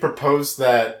actually proposed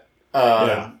that,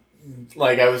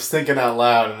 like I was thinking out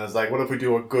loud, and I was like, what if we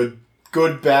do a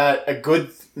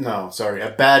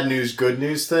bad news, good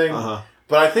news thing? Uh-huh.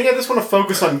 But I think I just want to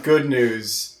focus on good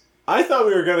news. I thought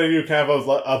we were going to do kind of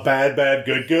a bad,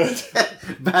 good.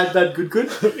 Bad,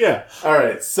 good? Yeah.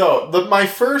 Alright, so my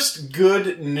first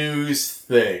good news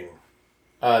thing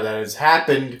that has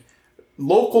happened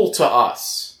local to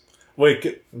us.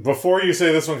 Wait, before you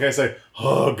say this one, can I say,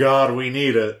 oh god, we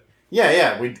need it?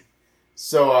 Yeah,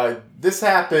 So, this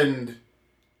happened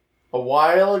a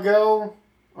while ago.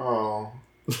 Oh.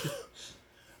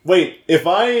 Wait,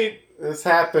 This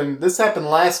happened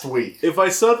last week. If I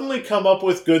suddenly come up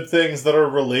with good things that are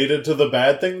related to the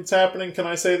bad thing that's happening, can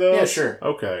I say those? Yeah, sure.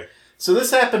 Okay. So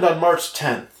this happened on March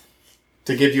 10th,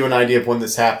 to give you an idea of when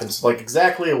this happened, so like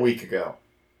exactly a week ago.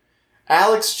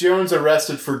 Alex Jones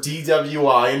arrested for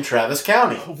DWI in Travis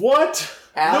County. What?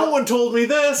 No one told me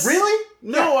this. Really?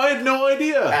 No, I had no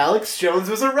idea. Alex Jones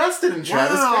was arrested in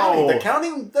Travis County, the county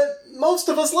that most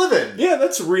of us live in. Yeah,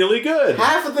 that's really good.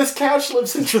 Half of this couch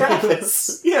lives in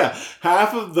Travis. Yeah,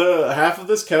 half of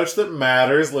this couch that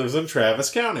matters lives in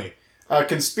Travis County.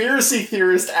 Conspiracy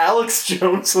theorist Alex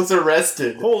Jones was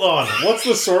arrested. Hold on, what's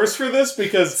the source for this?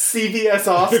 Because CBS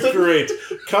Austin. Great,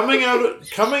 coming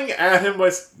at him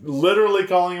by literally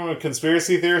calling him a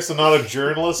conspiracy theorist and not a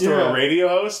journalist or a radio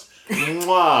host.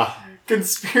 Mwah.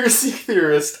 Conspiracy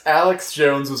theorist Alex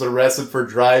Jones was arrested for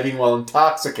driving while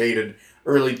intoxicated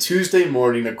early Tuesday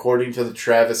morning, according to the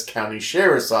Travis County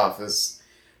Sheriff's Office.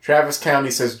 Travis County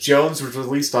says Jones was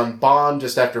released on bond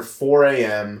just after 4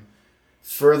 a.m.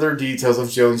 Further details of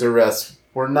Jones' arrest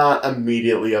were not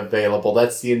immediately available.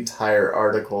 That's the entire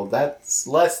article. That's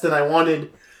less than I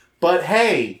wanted. But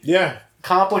hey. Yeah.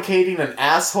 complicating an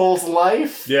asshole's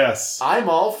life, Yes. I'm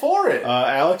all for it.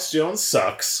 Alex Jones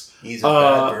sucks. He's a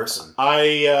bad person.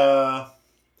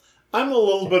 I'm a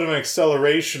little bit of an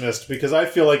accelerationist because I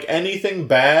feel like anything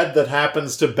bad that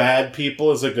happens to bad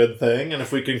people is a good thing, and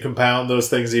if we can compound those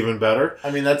things even better.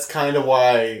 I mean, that's kind of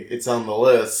why it's on the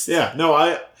list. Yeah,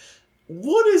 no,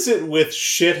 what is it with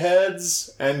shitheads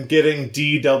and getting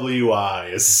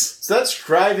DWIs? So that's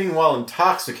driving while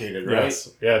intoxicated, right?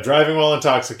 Yes. Yeah, driving while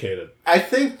intoxicated. I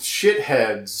think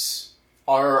shitheads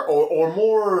are, or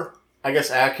more, I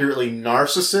guess accurately,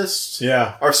 narcissists,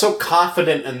 Yeah. are so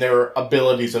confident in their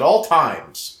abilities at all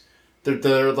times.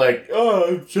 They're like, oh,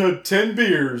 I've had 10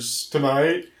 beers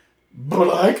tonight,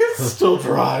 but I can still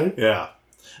drive. Yeah.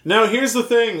 Now, here's the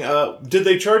thing. Did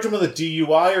they charge him with a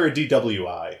DUI or a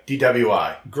DWI?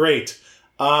 DWI. Great.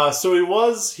 So he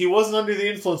wasn't under the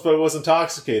influence, but he was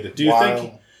intoxicated. Do you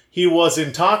think he was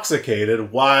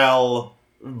intoxicated while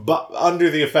under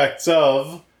the effects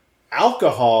of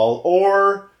alcohol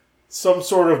or some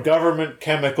sort of government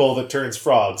chemical that turns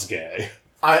frogs gay?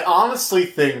 I honestly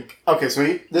think... Okay,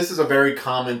 so this is a very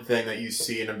common thing that you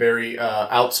see in a very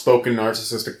outspoken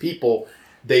narcissistic people.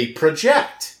 They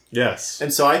project. Yes.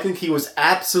 And so I think he was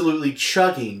absolutely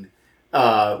chugging,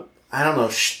 I don't know,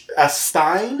 a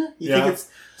stein? You think it's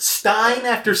stein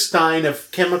after stein of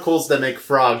chemicals that make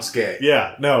frogs gay?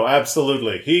 Yeah, no,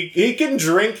 absolutely. He can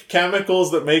drink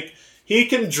chemicals that make... He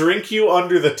can drink you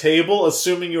under the table,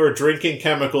 assuming you are drinking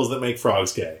chemicals that make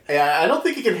frogs gay. Yeah, I don't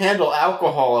think he can handle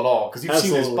alcohol at all, because you've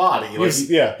seen his body. Like,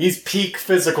 he's peak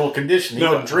physical condition. He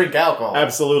can drink alcohol.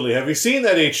 Absolutely. Have you seen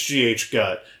that HGH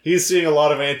gut? He's seeing a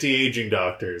lot of anti-aging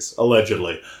doctors,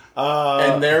 allegedly.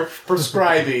 And they're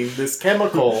prescribing this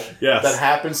chemical that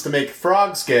happens to make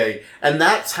frogs gay, and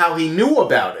that's how he knew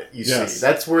about it, you see.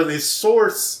 That's where the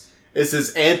source is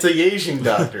his anti-aging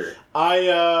doctor.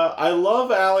 I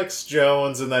love Alex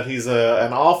Jones and that he's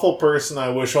an awful person. I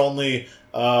wish only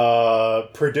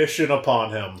perdition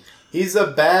upon him. He's a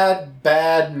bad,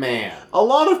 bad man. A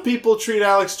lot of people treat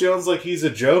Alex Jones like he's a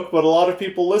joke, but a lot of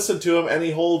people listen to him and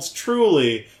he holds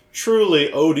truly,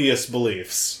 truly odious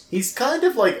beliefs. He's kind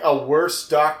of like a worse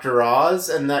Dr. Oz,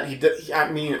 and that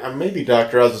maybe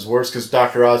Dr. Oz is worse because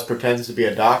Dr. Oz pretends to be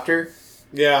a doctor.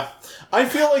 Yeah. I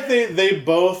feel like they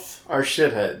both... are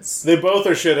shitheads. They both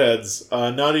are shitheads,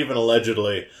 not even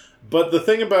allegedly. But the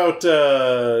thing about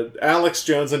Alex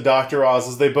Jones and Dr. Oz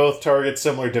is they both target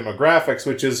similar demographics,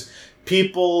 which is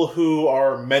people who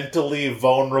are mentally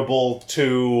vulnerable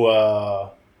to...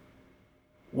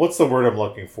 what's the word I'm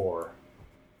looking for?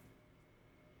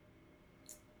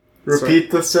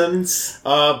 Repeat the sentence.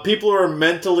 People who are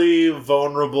mentally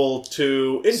vulnerable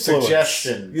to influence.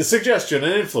 Suggestion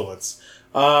and influence.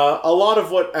 A lot of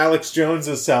what Alex Jones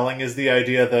is selling is the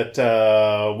idea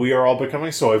that we are all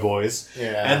becoming soy boys,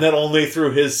 and that only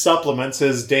through his supplements,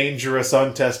 his dangerous,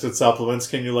 untested supplements,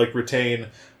 can you retain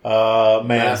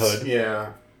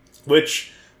manhood.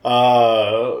 Which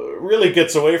really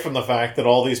gets away from the fact that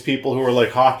all these people who are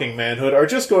hawking manhood are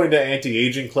just going to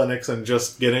anti-aging clinics and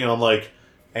just getting on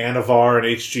Anavar and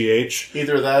HGH.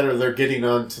 Either that or they're getting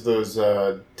onto those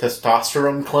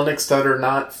testosterone clinics that are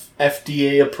not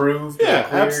FDA approved. Yeah,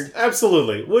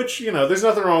 absolutely. Which, there's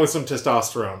nothing wrong with some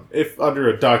testosterone if under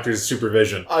a doctor's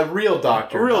supervision. A real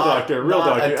doctor. A real doctor. A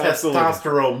absolutely.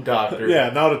 Testosterone doctor. Yeah,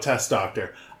 not a test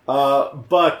doctor.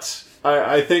 But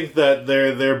I think that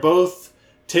they're both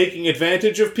taking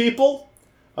advantage of people.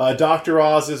 Dr.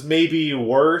 Oz is maybe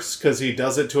worse because he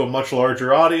does it to a much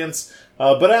larger audience.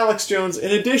 But Alex Jones,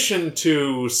 in addition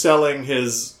to selling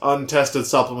his untested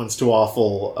supplements to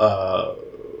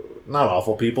not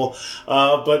awful people,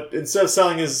 but instead of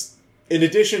in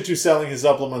addition to selling his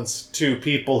supplements to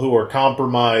people who are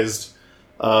compromised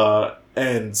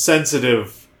and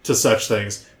sensitive to such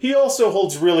things, he also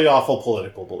holds really awful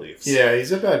political beliefs. Yeah,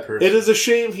 he's a bad person. It is a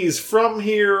shame he's from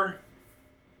here.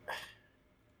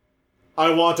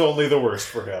 I want only the worst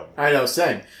for him. I know,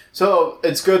 same. So,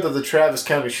 it's good that the Travis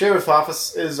County Sheriff's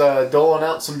Office is doling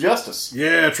out some justice.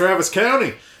 Yeah, Travis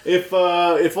County. If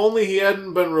only he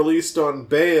hadn't been released on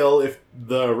bail, if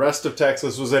the rest of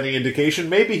Texas was any indication,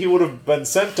 maybe he would have been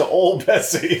sent to Old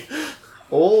Bessie.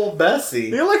 Old Bessie?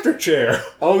 The electric chair.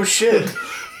 Oh, shit.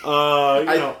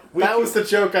 That was the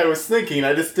joke I was thinking.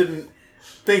 I just didn't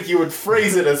think you would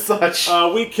phrase it as such.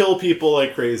 We kill people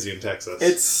like crazy in Texas.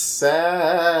 It's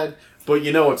sad. But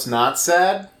you know what's not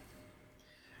sad?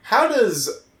 How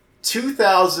does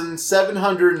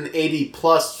 2,780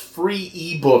 plus free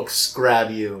ebooks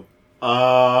grab you?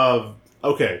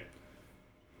 Okay.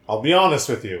 I'll be honest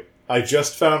with you. I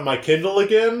just found my Kindle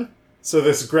again, so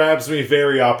this grabs me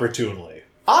very opportunely.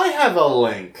 I have a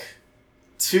link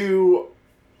to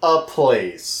a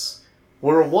place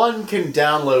where one can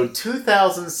download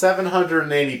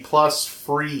 2,780 plus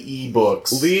free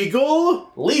ebooks.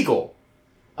 Legal.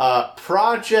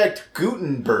 Project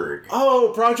Gutenberg.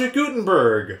 Oh, Project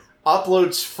Gutenberg.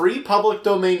 Uploads free public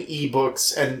domain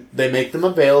ebooks and they make them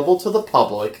available to the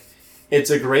public.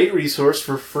 It's a great resource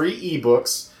for free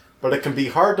ebooks, but it can be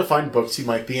hard to find books you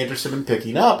might be interested in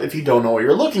picking up if you don't know what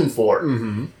you're looking for.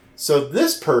 Mm-hmm. So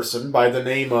this person, by the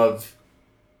name of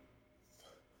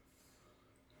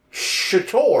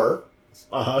Shitor,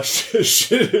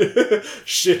 Shitor.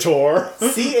 Chtorrr.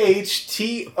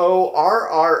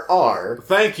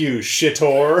 Thank you,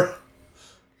 Shitor.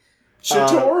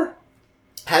 Shitor?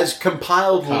 Has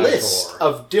compiled Kaitor. lists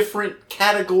of different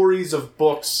categories of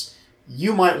books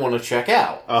you might want to check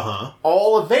out. Uh-huh.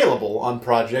 All available on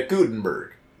Project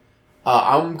Gutenberg.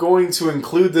 I'm going to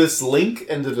include this link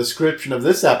in the description of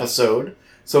this episode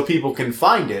so people can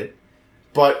find it,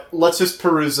 but let's just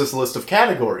peruse this list of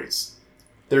categories.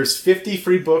 There's 50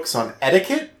 free books on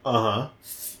etiquette. Uh-huh.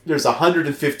 There's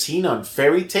 115 on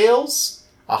fairy tales,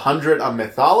 100 on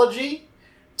mythology,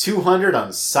 200 on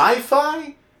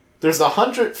sci-fi. There's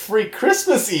 100 free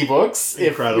Christmas ebooks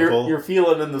Incredible. if you're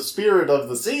feeling in the spirit of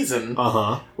the season.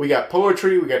 Uh-huh. We got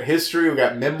poetry, we got history, we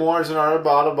got memoirs and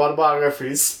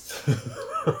autobiographies.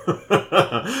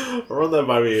 Run that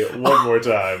by me one more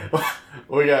time.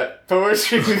 We got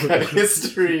poetry, we got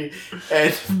history,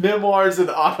 and memoirs and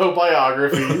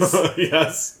autobiographies.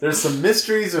 Yes. There's some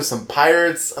mysteries, there's some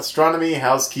pirates, astronomy,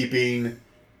 housekeeping,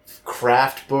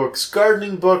 craft books,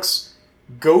 gardening books,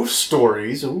 ghost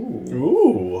stories.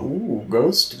 Ooh,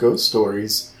 ghost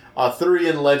stories.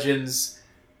 Arthurian legends.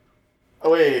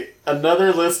 Oh wait,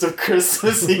 another list of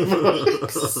Christmas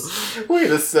ebooks. Wait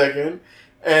a second.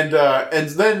 And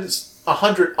then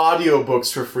 100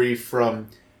 audiobooks for free from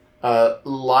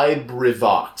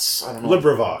LibriVox. I don't know.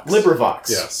 LibriVox.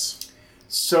 Yes.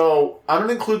 So I'm going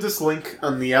to include this link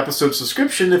on the episode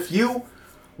description if you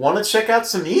want to check out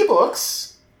some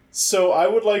ebooks. So I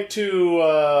would like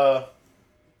to...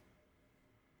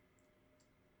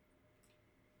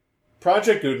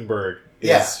 Project Gutenberg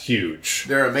is huge.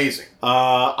 They're amazing.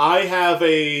 I have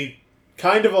a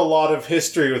kind of a lot of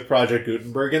history with Project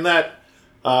Gutenberg in that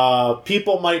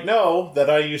people might know that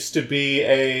I used to be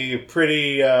a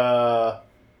pretty... You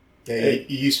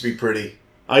used to be pretty.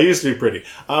 I used to be pretty.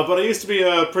 But I used to be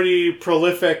a pretty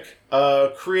prolific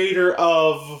creator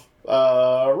of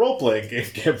role-playing game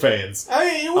campaigns.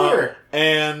 Hey, you were.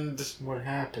 And What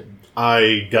happened?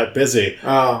 I got busy.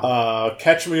 Oh.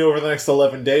 Catch me over the next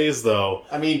 11 days, though.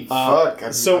 I mean, fuck.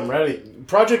 I'm ready.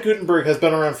 Project Gutenberg has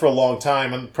been around for a long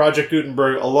time, and Project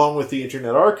Gutenberg, along with the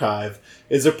Internet Archive,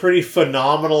 is a pretty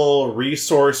phenomenal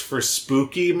resource for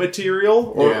spooky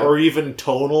material, or even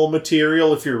tonal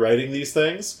material if you're writing these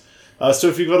things. So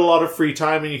if you've got a lot of free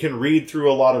time and you can read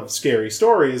through a lot of scary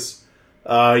stories,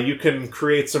 you can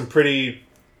create some pretty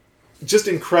just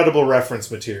incredible reference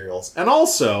materials. And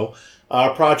also,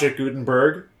 Project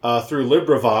Gutenberg, through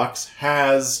LibriVox,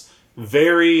 has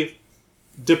very,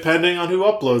 depending on who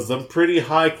uploads them, pretty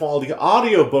high-quality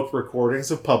audiobook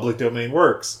recordings of public domain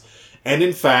works. And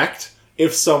in fact,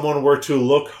 if someone were to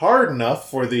look hard enough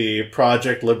for the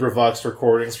Project LibriVox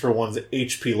recordings for one's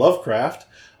H.P. Lovecraft,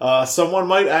 someone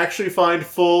might actually find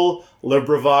full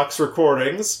LibriVox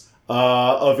recordings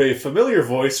of a familiar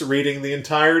voice reading the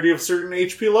entirety of certain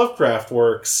H.P. Lovecraft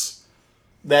works.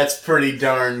 That's pretty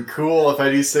darn cool, if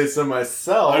I do say so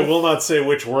myself. I will not say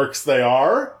which works they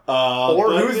are.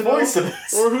 Or whose voice it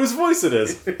is. Or whose voice it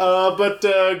is. But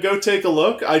go take a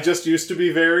look. I just used to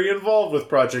be very involved with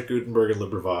Project Gutenberg and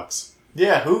LibriVox.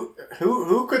 Yeah,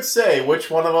 who could say which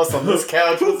one of us on this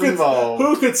couch was involved?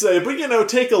 Who could say? But,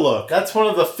 take a look. That's one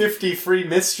of the 50 free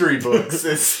mystery books,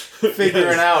 is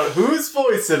figuring out whose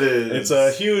voice it is. It's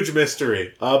a huge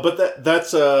mystery. But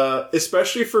that's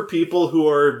especially for people who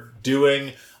are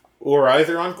doing, or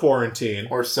either on quarantine,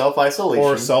 or self-isolation.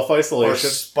 Or sparkling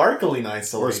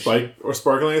isolation. Or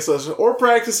sparkling isolation. Or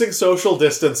practicing social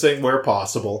distancing where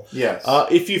possible. Yes.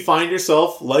 If you find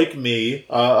yourself, like me,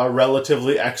 a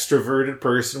relatively extroverted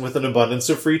person with an abundance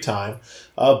of free time,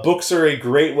 books are a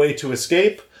great way to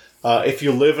escape. If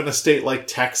you live in a state like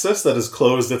Texas that has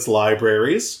closed its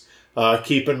libraries,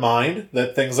 keep in mind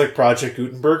that things like Project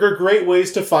Gutenberg are great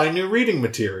ways to find new reading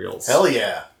materials. Hell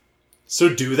yeah. So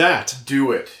do that.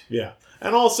 Do it. Yeah.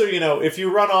 And also, if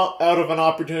you run out of an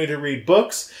opportunity to read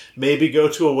books, maybe go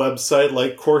to a website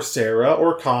like Coursera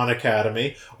or Khan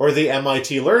Academy or the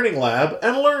MIT Learning Lab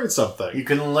and learn something. You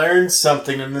can learn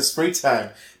something in this free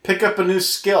time. Pick up a new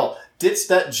skill. Ditch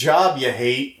that job you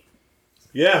hate.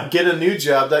 Yeah. Get a new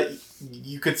job that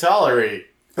you could tolerate.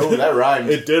 Oh, that rhymed.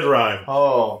 It did rhyme.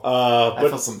 Oh, I But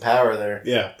felt some power there.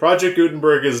 yeah, Project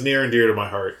Gutenberg is near and dear to my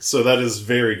heart, so that is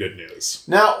very good news.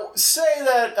 Now, say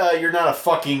that you're not a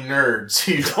fucking nerd,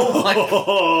 so you don't like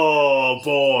Oh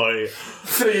boy!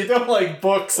 so you don't like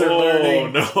books or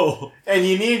learning, no! and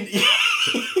you need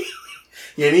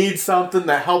you need something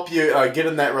to help you get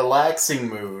in that relaxing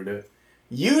mood.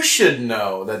 You should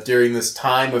know that during this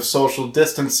time of social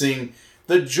distancing,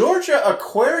 the Georgia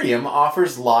Aquarium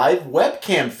offers live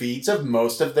webcam feeds of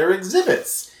most of their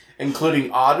exhibits,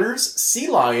 including otters, sea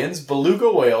lions,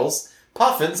 beluga whales,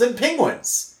 puffins, and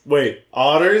penguins. Wait,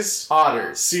 otters,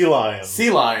 Otters, sea lions,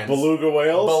 beluga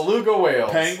whales, beluga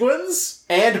whales, penguins,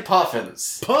 and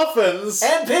puffins, puffins,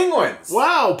 and penguins.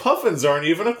 wow, puffins aren't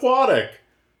even aquatic.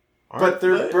 But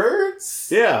they're they? birds?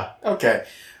 Yeah. Okay.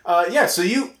 Yeah, so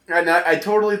I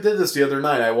totally did this the other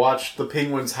night. I watched the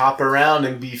penguins hop around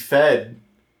and be fed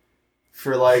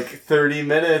for like 30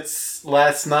 minutes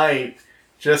last night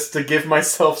just to give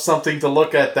myself something to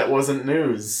look at that wasn't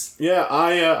news. Yeah,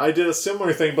 I did a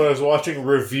similar thing, but I was watching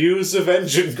reviews of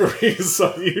engine grease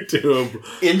on YouTube.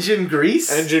 Engine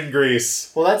grease? Engine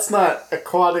grease. Well, that's not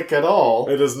aquatic at all.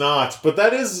 It is not, but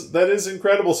that is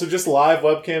incredible. So just live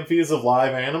webcam feeds of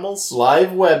live animals. Live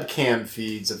webcam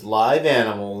feeds of live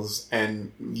animals,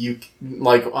 and you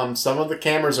like some of the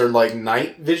cameras are like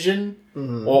night vision.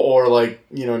 Mm-hmm. Or like,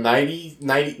 90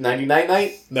 night.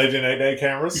 99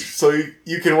 cameras. So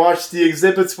you can watch the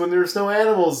exhibits when there's no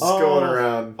animals going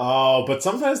around. Oh, but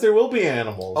sometimes there will be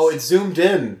animals. Oh, it's zoomed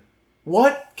in.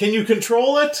 What? Can you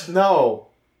control it? No.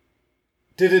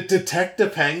 Did it detect a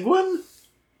penguin?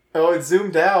 Oh, it's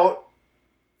zoomed out.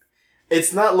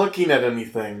 It's not looking at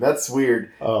anything. That's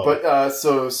weird. Oh. But,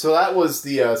 so that was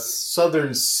the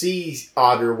Southern Sea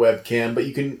Otter webcam, but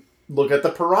you can look at the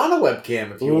piranha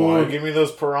webcam if you want. Give me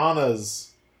those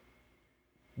piranhas.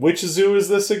 Which zoo is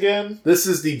this again? This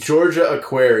is the Georgia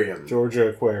Aquarium. Georgia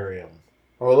Aquarium.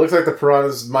 Oh, it looks like the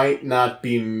piranhas might not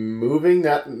be moving.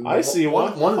 I see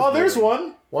one. There's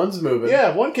one. One's moving.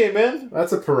 Yeah, one came in.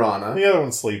 That's a piranha. The other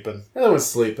one's sleeping. The other one's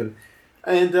sleeping.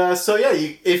 And so yeah,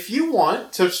 if you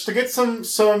want to get some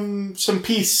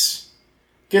peace,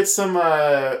 get some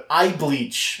eye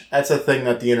bleach. That's a thing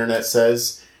that the internet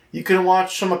says. You can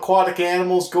watch some aquatic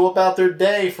animals go about their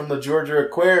day from the Georgia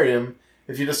Aquarium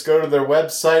if you just go to their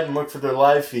website and look for their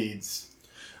live feeds.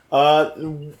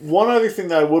 One other thing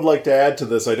that I would like to add to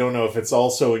this, I don't know if it's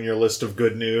also in your list of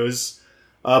good news,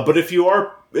 but if you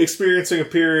are experiencing a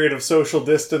period of social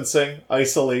distancing,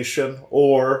 isolation,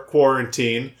 or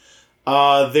quarantine,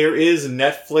 there is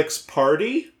Netflix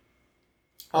Party.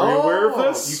 Are you aware of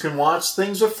this? You can watch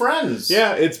things with friends.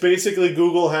 Yeah, it's basically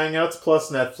Google Hangouts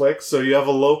plus Netflix. So you have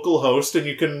a local host and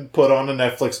you can put on a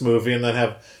Netflix movie and then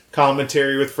have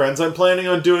commentary with friends. I'm planning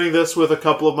on doing this with a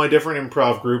couple of my different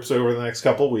improv groups over the next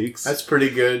couple of weeks. That's pretty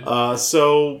good.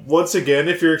 So once again,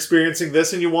 if you're experiencing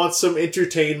this and you want some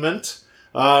entertainment,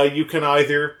 you can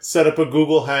either set up a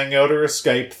Google Hangout or a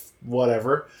Skype,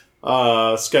 whatever.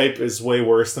 Skype is way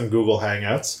worse than Google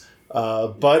Hangouts.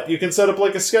 But you can set up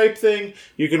like a Skype thing.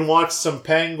 You can watch some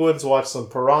penguins, watch some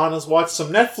piranhas, watch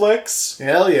some Netflix.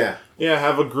 Hell yeah. Yeah,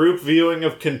 have a group viewing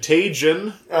of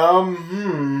Contagion.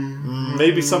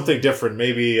 Maybe something different.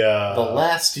 Maybe, The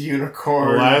Last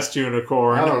Unicorn. The Last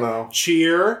Unicorn. I don't know.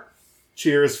 Cheer.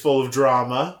 Cheer is full of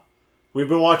drama. We've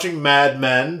been watching Mad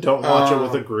Men. Don't watch it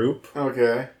with a group.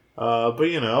 Okay. But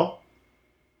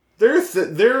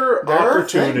there are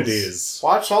opportunities.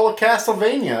 Watch all of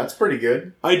Castlevania. That's pretty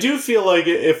good. I do feel like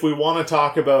if we want to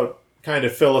talk about kind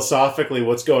of philosophically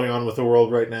what's going on with the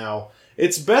world right now,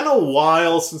 it's been a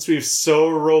while since we've so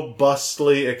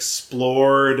robustly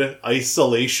explored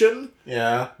isolation.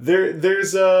 Yeah.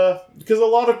 Because a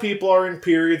lot of people are in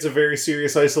periods of very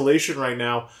serious isolation right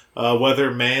now, whether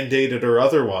mandated or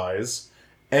otherwise.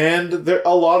 And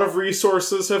a lot of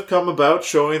resources have come about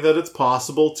showing that it's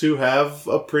possible to have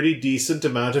a pretty decent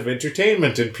amount of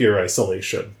entertainment in pure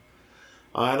isolation.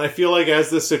 And I feel like as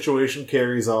this situation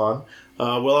carries on,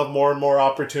 we'll have more and more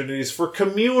opportunities for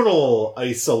communal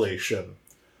isolation.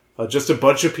 Just a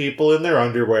bunch of people in their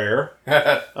underwear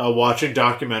watching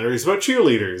documentaries about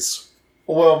cheerleaders.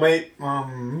 Well, mate,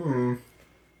 And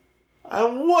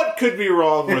what could be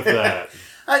wrong with that?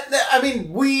 I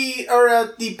mean, we are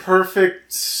at the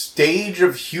perfect stage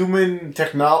of human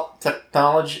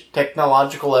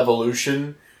technological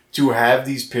evolution to have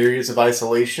these periods of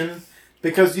isolation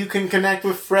because you can connect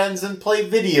with friends and play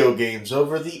video games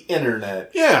over the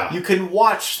internet. Yeah. You can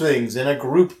watch things in a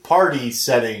group party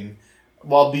setting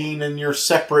while being in your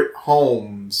separate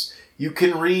homes. You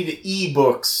can read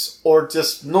ebooks or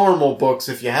just normal books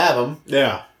if you have them.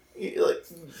 Yeah.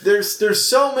 there's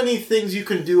so many things you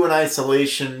can do in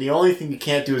isolation. The only thing you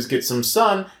can't do is get some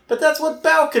sun, but that's what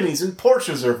balconies and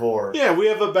porches are for. Yeah, we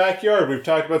have a backyard. We've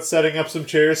talked about setting up some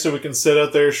chairs so we can sit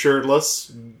out there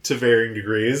shirtless, to varying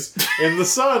degrees, in the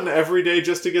sun every day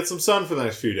just to get some sun for the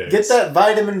next few days. Get that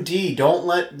vitamin D. Don't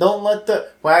let the...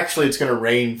 Well, actually, it's going to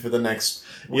rain for the next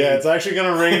week. Yeah, it's actually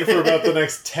going to rain for about the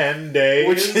next 10 days.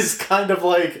 Which is kind of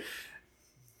like...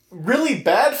 really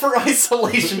bad for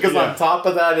isolation, because on top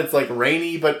of that, it's like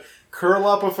rainy, but curl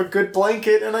up with a good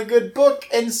blanket and a good book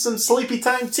and some sleepy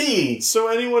time tea. So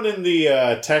anyone in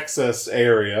the Texas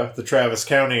area, the Travis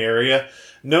County area,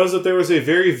 knows that there was a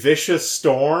very vicious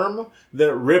storm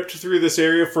that ripped through this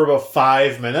area for about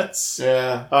 5 minutes.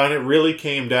 Yeah. And it really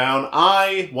came down.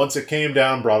 Once it came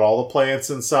down, brought all the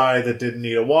plants inside that didn't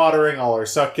need a watering, all our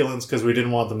succulents, because we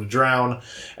didn't want them to drown.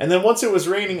 And then once it was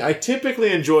raining, I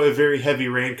typically enjoy a very heavy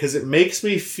rain because it makes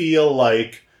me feel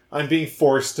like I'm being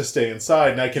forced to stay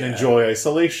inside and I can enjoy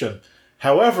isolation.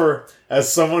 However,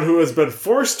 as someone who has been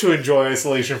forced to enjoy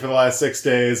isolation for the last 6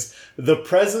 days, the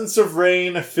presence of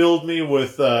rain filled me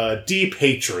with deep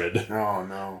hatred. Oh,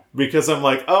 no. Because I'm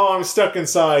like, oh, I'm stuck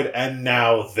inside, and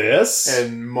now this?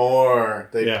 And more.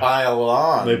 They pile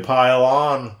on. They pile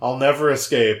on. I'll never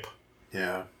escape.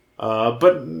 Yeah.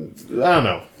 But, I don't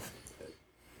know.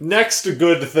 Next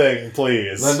good thing,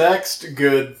 please. The next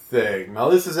good thing. Now,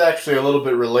 this is actually a little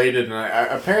bit related, and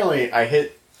I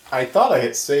thought I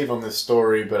hit save on this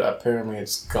story, but apparently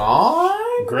it's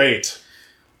gone? Great.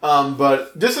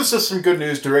 But this is just some good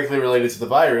news directly related to the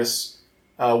virus.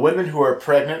 Women who are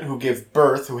pregnant, who give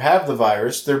birth, who have the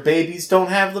virus, their babies don't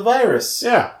have the virus.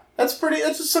 Yeah. That's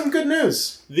just some good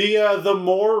news. The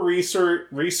more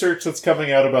research that's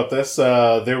coming out about this,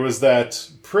 there was that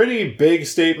pretty big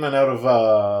statement out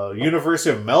of University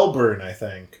of Melbourne, I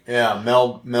think. Yeah,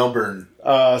 Melbourne.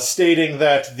 Stating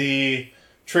that the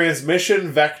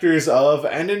transmission vectors of,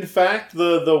 and in fact,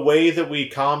 the way that we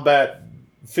combat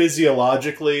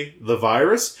physiologically the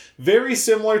virus, very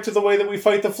similar to the way that we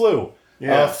fight the flu.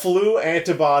 Yeah. Flu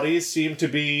antibodies seem to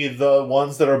be the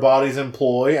ones that our bodies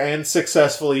employ and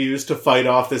successfully use to fight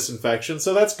off this infection,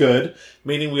 so that's good,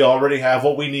 meaning we already have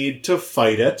what we need to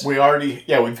fight it.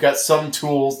 We've got some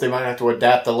tools. They might have to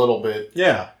adapt a little bit.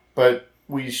 Yeah. But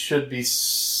we should be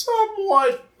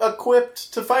somewhat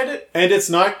equipped to fight it. And it's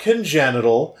not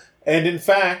congenital, and in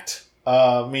fact,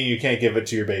 you can't give it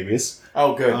to your babies.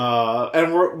 Oh, good.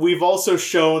 And we've also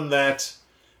shown that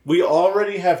we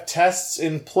already have tests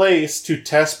in place to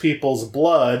test people's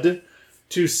blood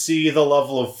to see the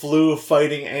level of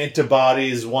flu-fighting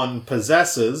antibodies one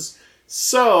possesses.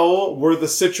 So, were the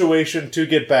situation to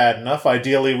get bad enough,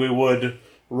 ideally we would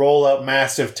roll out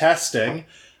massive testing.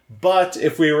 But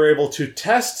if we were able to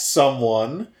test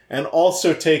someone and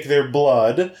also take their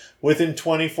blood, within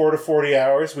 24 to 40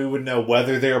 hours, we would know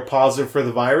whether they are positive for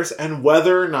the virus and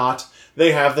whether or not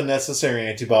they have the necessary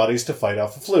antibodies to fight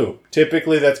off the flu.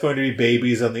 Typically, that's going to be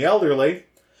babies and the elderly.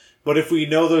 But if we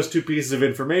know those two pieces of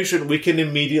information, we can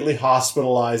immediately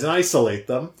hospitalize and isolate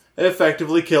them,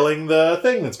 effectively killing the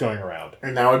thing that's going around.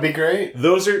 And that would be great.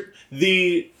 Those are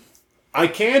I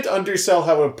can't undersell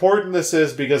how important this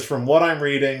is, because from what I'm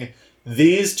reading,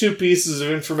 these two pieces of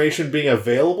information being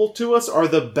available to us are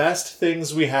the best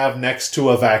things we have next to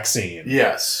a vaccine.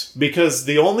 Yes. Because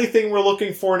the only thing we're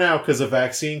looking for now, because a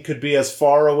vaccine could be as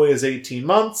far away as 18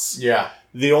 months. Yeah.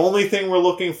 The only thing we're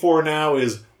looking for now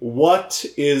is what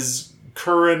is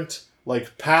current,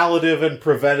 palliative and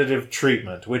preventative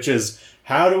treatment, which is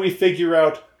how do we figure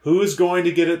out who's going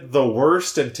to get it the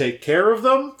worst and take care of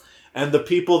them, and the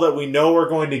people that we know are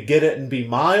going to get it and be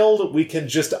mild, we can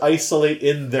just isolate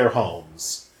in their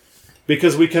homes.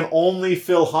 Because we can only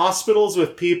fill hospitals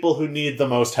with people who need the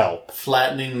most help.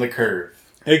 Flattening the curve.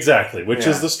 Exactly, which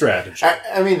is the strategy.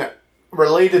 I mean,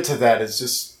 related to that is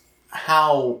just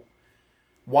how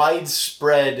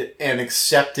widespread and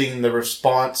accepting the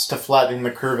response to flattening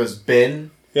the curve has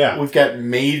been. Yeah. We've got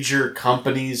major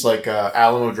companies like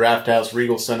Alamo Drafthouse,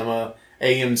 Regal Cinema,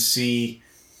 AMC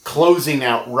closing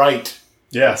outright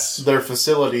their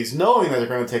facilities, knowing that they're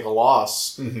going to take a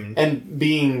loss and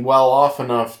being well off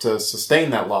enough to sustain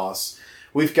that loss.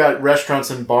 We've got restaurants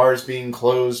and bars being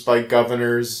closed by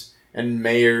governors and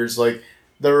mayors.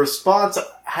 The response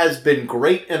has been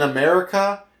great in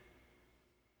America,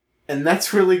 and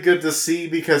that's really good to see,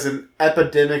 because in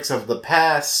epidemics of the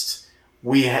past,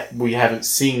 we haven't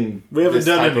seen this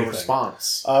type of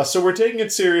response. So we're taking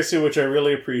it seriously, which I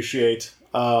really appreciate.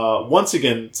 Once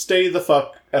again, stay the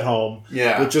fuck at home,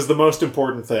 which is the most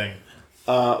important thing.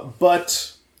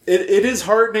 But it is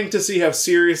heartening to see how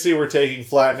seriously we're taking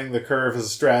flattening the curve as a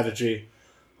strategy.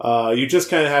 You just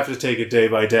kind of have to take it day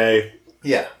by day.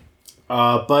 Yeah.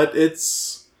 But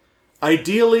it's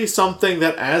ideally something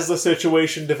that, as the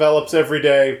situation develops every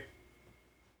day,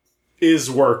 is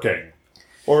working.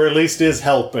 Or at least is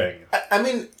helping. I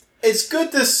mean, it's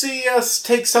good to see us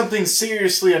take something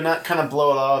seriously and not kind of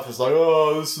blow it off as like,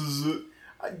 oh, this is...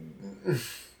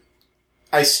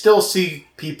 I still see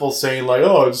people saying like,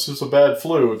 oh, it's just a bad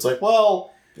flu. It's like,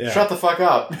 well, shut the fuck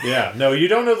up. Yeah, no, you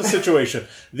don't know the situation.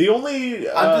 The only...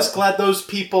 I'm just glad those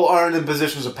people aren't in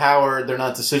positions of power. They're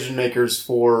not decision makers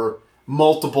for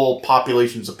multiple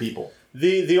populations of people.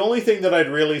 The only thing that I'd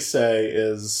really say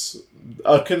is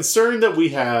a concern that we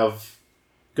have...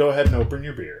 Go ahead and open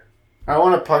your beer. I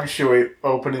want to punctuate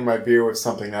opening my beer with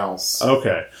something else.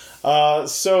 Okay.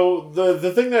 So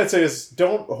the thing that I'd say is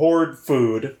don't hoard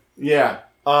food. Yeah.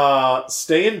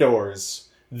 Stay indoors.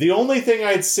 The only thing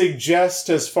I'd suggest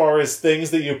as far as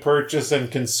things that you purchase and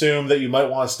consume that you might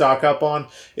want to stock up on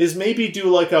is maybe do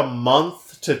like a month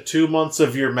to 2 months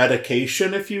of your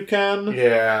medication if you can.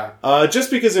 Yeah.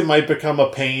 Just because it might become a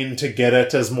pain to get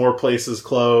it as more places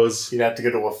close. You'd have to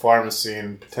go to a pharmacy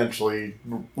and potentially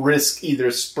risk either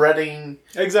spreading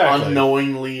Exactly.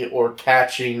 unknowingly or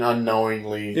catching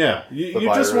unknowingly. Yeah, you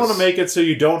virus. just want to make it so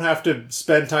you don't have to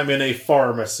spend time in a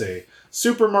pharmacy.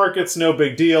 Supermarket's no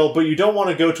big deal, but you don't want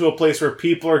to go to a place where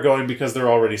people are going because they're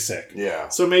already sick. Yeah.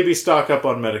 So maybe stock up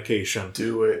on medication.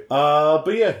 Do it.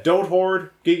 But yeah, don't hoard,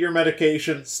 get your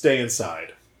medication, stay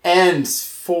inside. And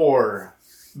for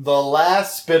the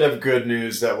last bit of good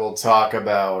news that we'll talk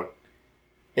about,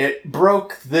 it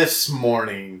broke this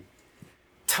morning.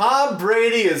 Tom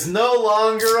Brady is no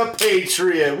longer a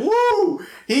Patriot. Woo!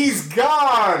 He's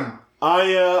gone!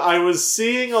 I was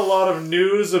seeing a lot of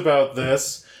news about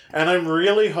this, and I'm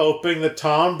really hoping that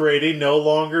Tom Brady no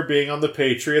longer being on the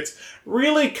Patriots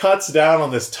really cuts down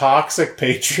on this toxic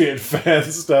Patriot fan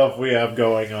stuff we have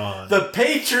going on. The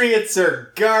Patriots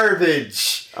are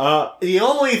garbage. The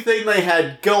only thing they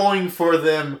had going for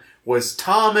them was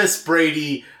Thomas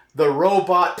Brady, the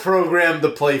robot programmed to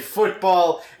play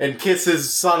football and kiss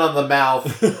his son on the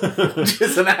mouth, which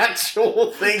is an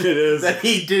actual thing It is that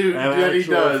he does.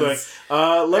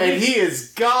 He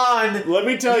is gone. Let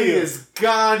me tell you. He is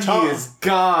gone. Tom- He is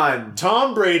gone.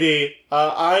 Tom Brady,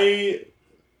 I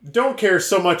don't care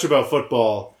so much about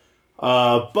football,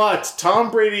 but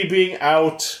Tom Brady being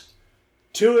out,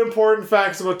 2 important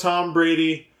facts about Tom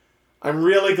Brady. I'm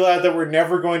really glad that we're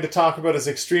never going to talk about his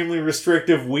extremely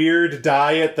restrictive, weird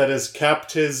diet that has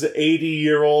kept his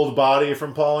 80-year-old body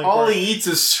from falling apart. All he eats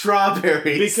is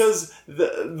strawberries. Because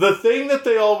the thing that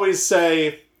they always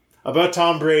say about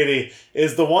Tom Brady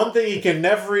is the one thing he can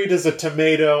never eat is a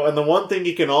tomato, and the one thing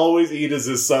he can always eat is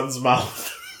his son's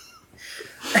mouth.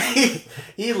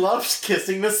 He loves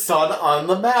kissing the son on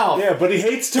the mouth. Yeah, but he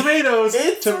hates tomatoes.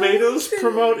 Tomatoes weird.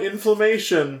 Promote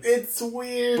inflammation. It's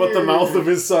weird. But the mouth of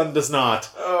his son does not.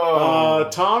 Oh.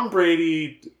 Tom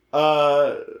Brady,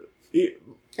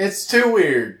 It's too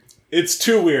weird. it's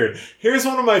too weird. Here's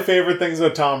one of my favorite things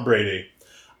about Tom Brady.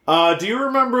 Do you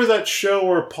remember that show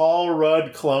where Paul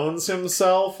Rudd clones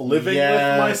himself, Living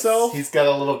with Myself? He's got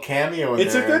a little cameo in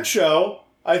It's there. a good show.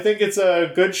 I think it's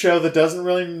a good show that doesn't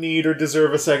really need or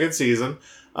deserve a second season.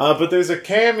 But there's a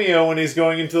cameo when he's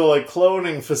going into the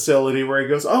cloning facility where he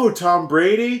goes, "Oh, Tom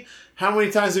Brady? How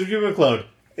many times have you been cloned?"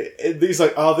 He's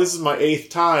like, "Oh, this is my 8th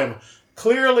time."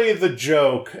 Clearly the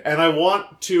joke, and I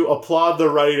want to applaud the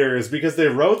writers because they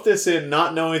wrote this in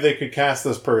not knowing they could cast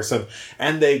this person,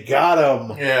 and they got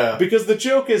him. Yeah. Because the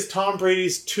joke is Tom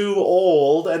Brady's too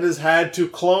old and has had to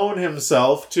clone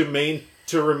himself to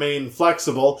remain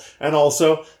flexible, and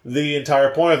also the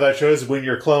entire point of that show is when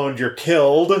you're cloned, you're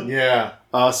killed. Yeah.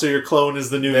 So your clone is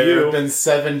the new There you. have been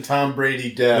 7 Tom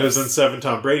Brady deaths. There's been 7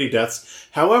 Tom Brady deaths.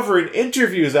 However, in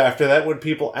interviews after that, when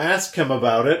people ask him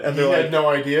about it, and He had no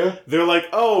idea. they're like,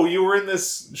 "Oh, you were in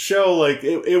this show,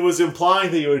 it was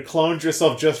implying that you had cloned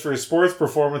yourself just for a sports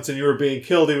performance and you were being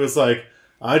killed." He was like,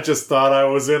 "I just thought I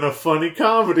was in a funny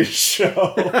comedy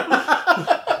show."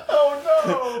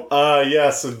 Oh no!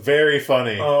 Yes, very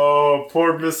funny. Oh,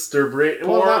 poor Mr. Brady.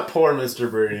 Well, not poor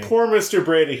Mr. Brady. Poor Mr.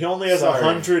 Brady. He only has Sorry.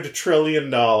 $100 trillion.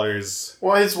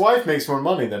 Well, his wife makes more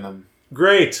money than him.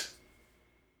 Great.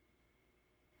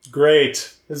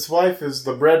 His wife is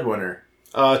the breadwinner.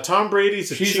 Tom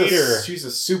Brady's a cheater. She's a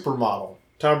supermodel.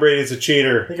 Tom Brady's a I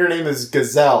cheater. think her name is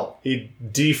Gazelle. He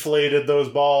deflated those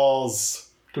balls.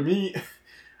 To me,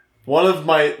 one of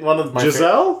my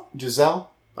Giselle?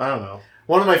 Giselle? I don't know.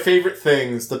 One of my favorite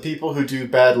things, the people who do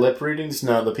bad lip readings,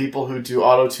 no, the people who do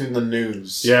auto-tune the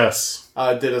news, Yes.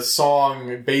 did a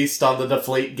song based on the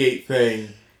Deflategate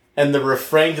thing, and the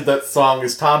refrain to that song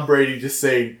is Tom Brady just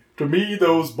saying, To me,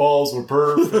 those balls were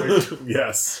perfect.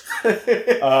 Yes. And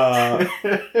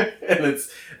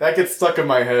that gets stuck in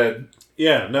my head.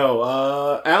 Yeah,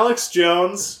 no. Alex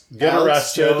Jones get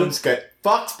arrested. Jones get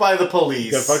fucked by the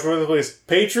police. Get fucked by the police.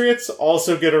 Patriots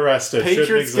also get arrested.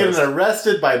 Patriots getting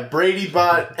arrested by Brady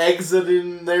Bot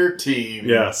exiting their team.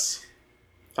 Yes.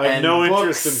 I have no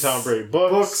interest in Tom Brady.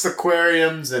 Books,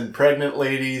 aquariums, and pregnant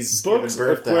ladies books, giving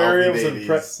birth aquariums, to healthy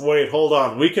babies. Wait, hold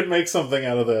on. We can make something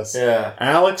out of this. Yeah.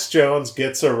 Alex Jones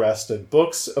gets arrested.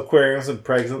 Books, aquariums, and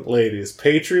pregnant ladies.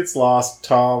 Patriots lost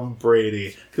Tom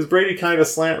Brady. Because Brady kind of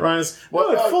slant rhymes.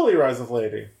 Well, it fully rhymes with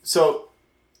lady. So,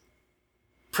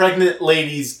 pregnant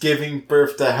ladies giving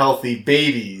birth to healthy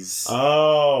babies.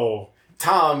 Oh.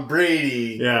 Tom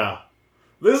Brady. Yeah.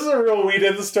 This is a real we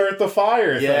didn't start the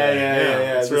fire thing.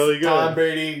 Yeah. It's really good. Tom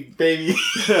Brady, baby.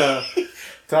 Yeah.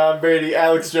 Tom Brady,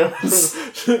 Alex Jones.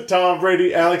 Tom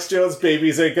Brady, Alex Jones,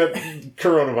 babies ain't got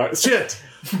coronavirus. Shit.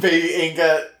 Baby ain't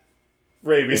got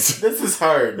rabies. This is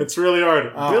hard. It's really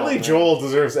hard. Oh, Billy man. Joel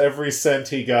deserves every cent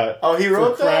he got. Oh, he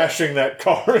wrote for crashing that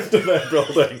car into that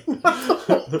building.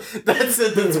 That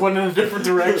sentence went in a different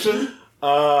direction.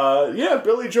 Yeah,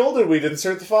 Billy Joel did We Didn't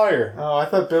Start the Fire. Oh, I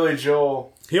thought Billy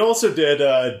Joel. He also did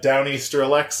Downeaster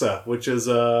Alexa, which is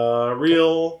a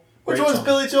real. Which great one's song.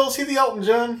 Billy Joel? Is he the Elton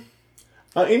John?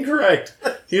 Incorrect.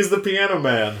 He's the piano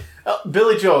man.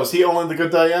 Billy Joel, is he only the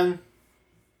Good Die Young?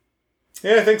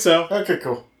 Yeah, I think so. Okay,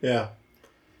 cool. Yeah.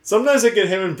 Sometimes I get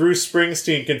him and Bruce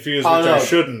Springsteen confused, which I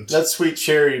shouldn't. That's Sweet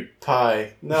Cherry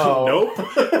Pie. No. Nope.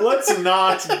 Let's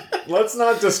not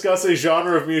discuss a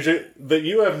genre of music that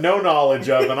you have no knowledge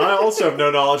of, and I also have no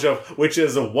knowledge of, which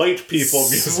is white people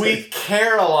music. Sweet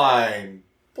Caroline.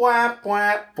 Bwah,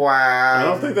 bwah, bwah. I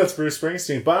don't think that's Bruce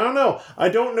Springsteen, but I don't know. I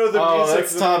don't know the music.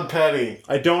 That's Tom Petty.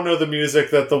 I don't know the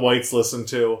music that the whites listen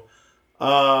to.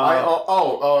 Another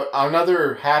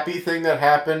happy thing that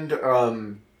happened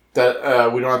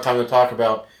that we don't have time to talk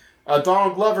about.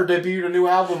 Donald Glover debuted a new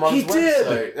album on his website.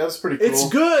 Did. That was pretty cool. It's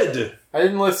good. I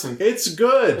didn't listen. It's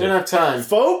good. I didn't have time.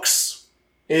 Folks,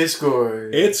 It's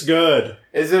good. it's good.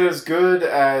 Is it as good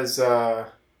as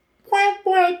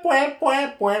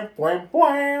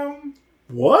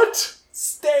What?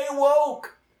 Stay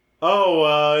woke?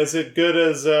 Oh, is it good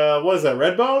as, what is that,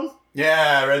 Redbone?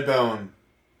 Yeah, Redbone.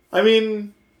 I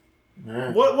mean,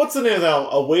 Yeah. what's the name of that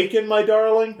album? Awaken, My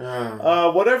Darling?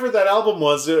 Whatever that album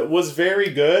was, it was very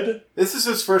good. This is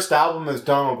his first album as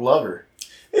Donald Glover.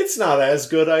 It's not as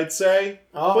good, I'd say.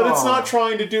 Oh. But it's not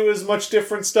trying to do as much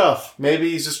different stuff. Maybe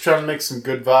he's just trying to make some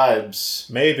good vibes.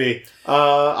 Maybe.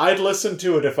 I'd listen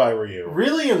to it if I were you.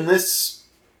 Really, in this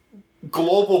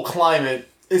global climate,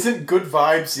 isn't good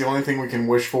vibes the only thing we can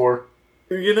wish for?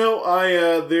 You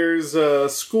know, there's a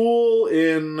school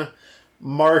in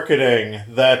marketing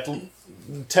that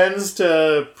tends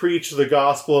to preach the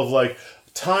gospel of, like,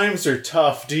 times are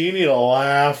tough. Do you need a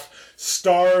laugh?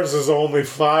 Stars is only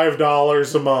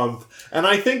 $5 a month. And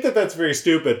I think that that's very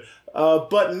stupid.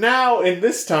 But now, in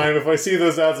this time, if I see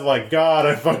those ads, I'm like, God,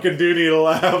 I fucking do need a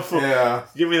laugh. Yeah.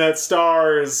 Give me that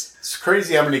stars. It's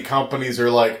crazy how many companies are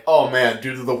like, oh man,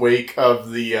 due to the wake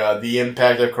of the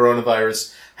impact of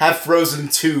coronavirus, have Frozen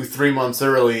 2 3 months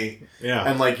early. Yeah.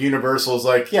 And like Universal's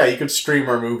like, yeah, you could stream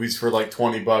our movies for like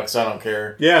 $20. I don't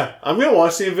care. Yeah, I'm gonna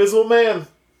watch The Invisible Man.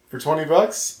 For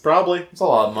 $20? Probably. It's a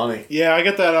lot of money. Yeah, I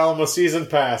got that Alamo season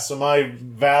pass, so my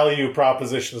value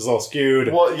proposition is all skewed.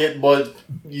 Well, yeah, but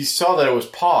you saw that it was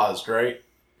paused, right?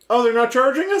 Oh, they're not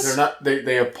charging us? They're not.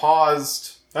 They have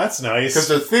paused That's nice. because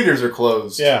the theaters are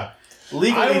closed. Yeah.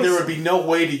 Legally, there would be no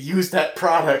way to use that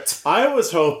product. I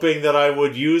was hoping that I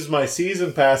would use my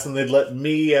season pass and they'd let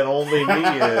me and only me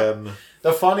in.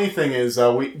 The funny thing is,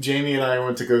 Jamie and I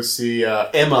went to go see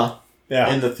Emma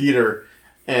in the theater.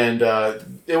 And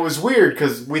it was weird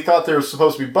because we thought there was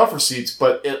supposed to be buffer seats,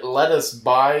 but it let us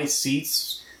buy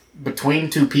seats between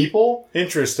two people.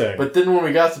 Interesting. But then when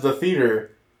we got to the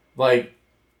theater,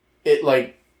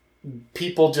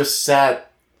 people just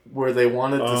sat where they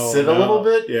wanted to sit a little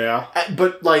bit. Yeah.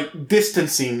 But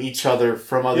distancing each other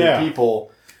from other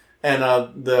people. And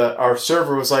our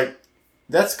server was like,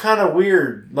 that's kind of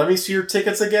weird. Let me see your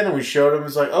tickets again. And we showed him. He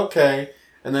was like, okay.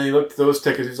 And then he looked at those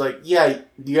tickets. He's like, yeah,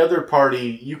 the other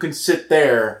party, you can sit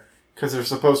there because there's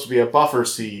supposed to be a buffer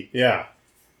seat. Yeah.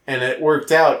 And it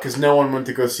worked out because no one went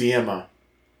to go see Emma.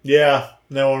 Yeah,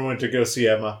 no one went to go see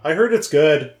Emma. I heard it's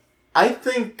good. I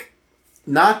think,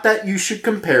 not that you should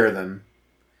compare them,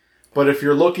 but if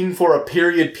you're looking for a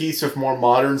period piece of more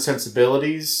modern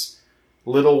sensibilities,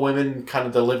 Little Women kind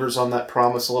of delivers on that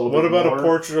promise a little bit more. What about A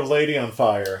Portrait of Lady on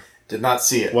Fire? Did not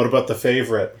see it. What about The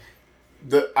Favorite?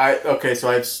 So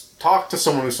I've talked to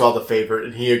someone who saw The Favorite,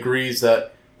 and he agrees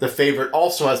that the favorite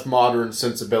also has modern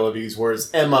sensibilities, whereas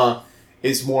Emma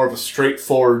is more of a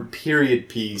straightforward period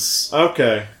piece.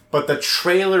 Okay. But the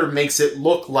trailer makes it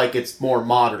look like it's more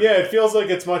modern. Yeah, it feels like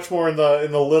it's much more in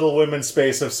the Little Women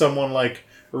space of someone like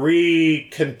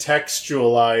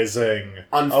recontextualizing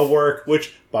a work,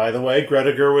 which, by the way,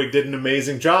 Greta Gerwig did an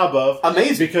amazing job of.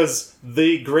 Amazing. Because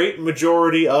the great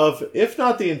majority of, if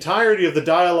not the entirety of the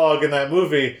dialogue in that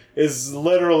movie, is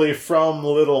literally from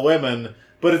Little Women,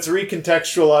 but it's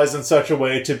recontextualized in such a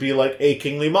way to be, like,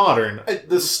 achingly modern.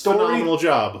 The story, phenomenal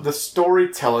job. The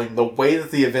storytelling, the way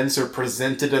that the events are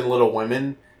presented in Little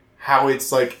Women, how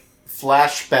it's, like,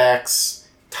 flashbacks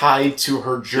tied to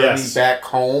her journey back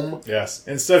home. Yes.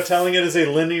 Instead of telling it as a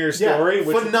linear story.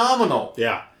 Yeah, phenomenal.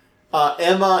 Yeah.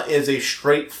 Emma is a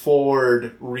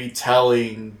straightforward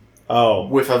retelling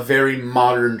with a very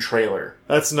modern trailer.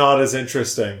 That's not as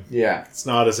interesting. Yeah. It's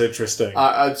not as interesting.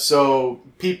 So,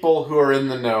 people who are in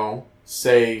the know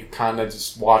say kind of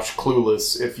just watch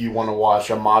Clueless if you want to watch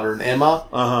a modern Emma.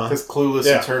 Because Clueless,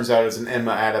 it turns out, is an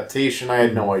Emma adaptation. I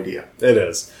had no idea. It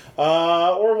is.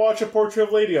 Or watch A Portrait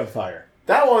of Lady on Fire.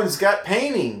 That one's got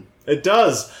painting. It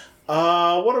does.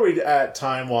 What are we at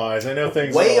time-wise? I know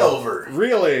things way over.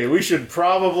 Really? We should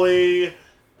probably...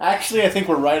 Actually, I think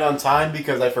we're right on time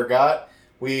because I forgot.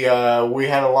 We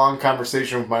had a long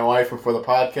conversation with my wife before the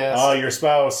podcast. Oh, your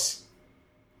spouse.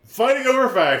 Fighting over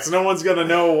facts. No one's going to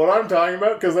know what I'm talking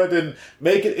about because I didn't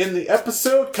make it in the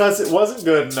episode because it wasn't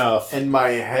good enough. In my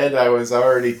head, I was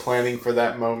already planning for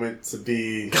that moment to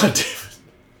be... God damn it.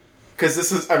 Because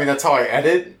this is, that's how I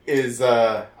edit, is,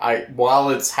 while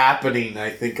it's happening,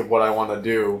 I think of what I want to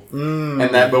do.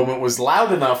 And that moment was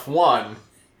loud enough, one,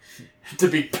 to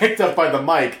be picked up by the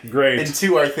mic. Great. And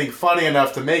two, I think funny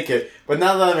enough to make it. But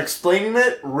now that I'm explaining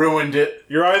it, ruined it.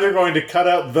 You're either going to cut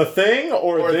out the thing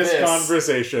or this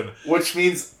conversation. Which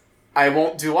means I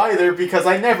won't do either because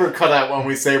I never cut out when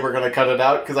we say we're going to cut it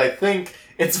out because I think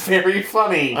it's very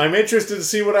funny. I'm interested to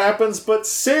see what happens, but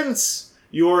since...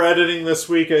 you're editing this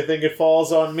week, I think it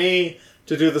falls on me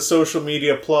to do the social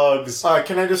media plugs.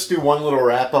 Can I just do one little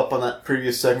wrap-up on that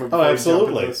previous segment? Oh,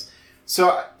 absolutely.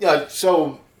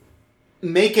 So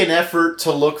make an effort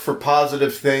to look for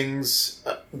positive things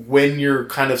when you're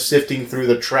kind of sifting through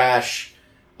the trash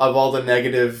of all the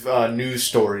negative news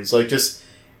stories. Like, just,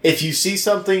 if you see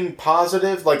something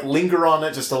positive, like, linger on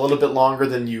it just a little bit longer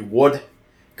than you would,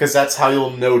 because that's how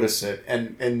you'll notice it.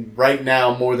 And right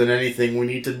now, more than anything, we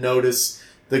need to notice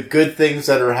the good things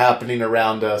that are happening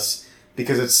around us,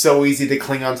 because it's so easy to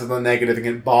cling onto the negative and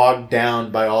get bogged down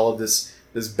by all of this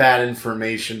bad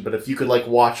information. But if you could, like,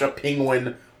 watch a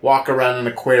penguin walk around an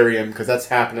aquarium, because that's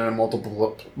happening in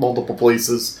multiple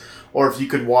places, or if you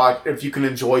can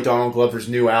enjoy Donald Glover's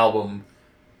new album,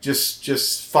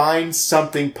 just find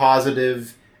something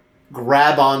positive,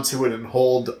 grab onto it and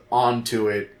hold onto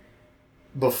it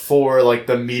before, like,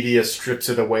 the media strips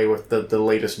it away with the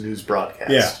latest news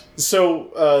broadcast. Yeah.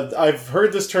 So, I've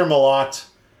heard this term a lot.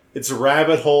 It's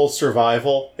rabbit hole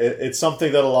survival. It's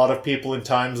something that a lot of people in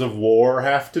times of war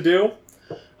have to do.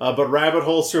 But rabbit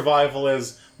hole survival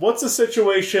is, what's the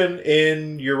situation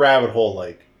in your rabbit hole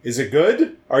like? Is it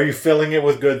good? Are you filling it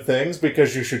with good things?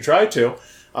 Because you should try to.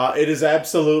 It is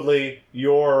absolutely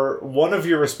one of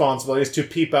your responsibilities to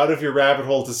peep out of your rabbit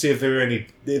hole to see if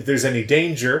there's any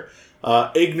danger.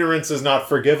 Ignorance is not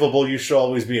forgivable. You should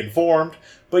always be informed.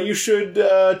 But you should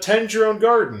tend your own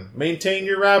garden. Maintain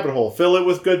your rabbit hole. Fill it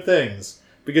with good things.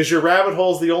 Because your rabbit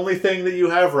hole is the only thing that you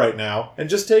have right now. And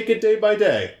just take it day by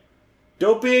day.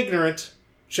 Don't be ignorant.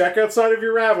 Check outside of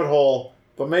your rabbit hole.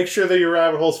 But make sure that your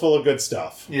rabbit hole's full of good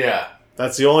stuff. Yeah.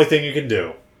 That's the only thing you can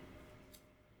do.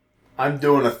 I'm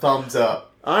doing a thumbs up.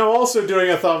 I'm also doing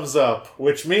a thumbs up,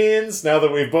 which means, now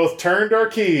that we've both turned our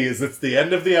keys, it's the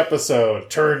end of the episode.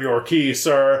 Turn your key,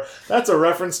 sir. That's a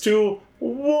reference to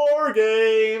War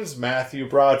Games. Matthew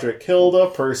Broderick killed a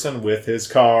person with his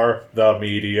car. The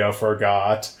media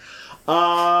forgot.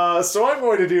 So I'm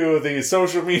going to do the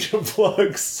social media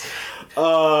plugs.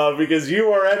 Because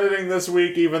you are editing this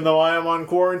week, even though I am on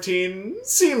quarantine,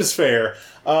 seems fair.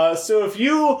 So if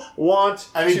you want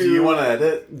do you want to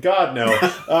edit? God,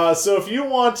 no. So if you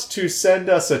want to send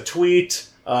us a tweet,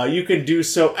 you can do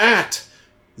so at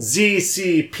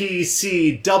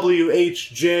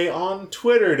ZCPCWHJ on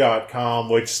Twitter.com,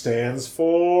 which stands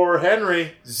for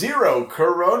Henry. Zero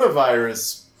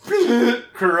coronavirus.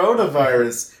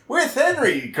 Coronavirus. With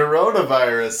Henry,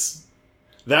 coronavirus.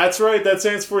 That's right, that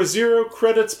stands for Zero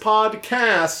Credits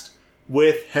Podcast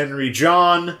with Henry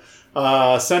John.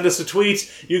 Send us a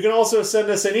tweet. You can also send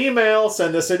us an email,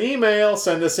 send us an email,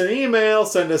 send us an email,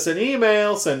 send us an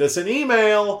email, send us an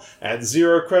email at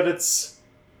Zero Credits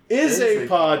is a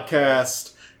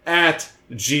podcast at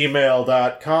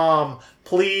gmail.com.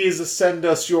 Please send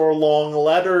us your long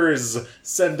letters.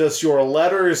 Send us your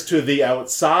letters to the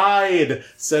outside.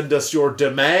 Send us your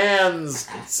demands.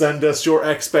 Send us your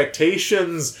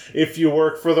expectations. If you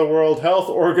work for the World Health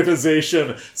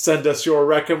Organization, send us your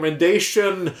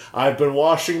recommendation. I've been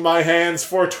washing my hands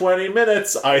for 20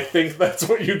 minutes. I think that's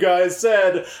what you guys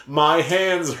said. My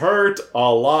hands hurt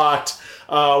a lot.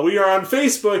 We are on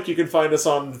Facebook. You can find us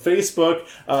on Facebook,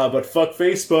 but fuck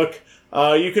Facebook.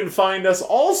 You can find us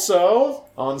also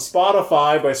on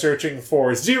Spotify by searching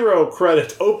for Zero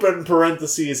Credit, open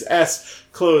parentheses, S,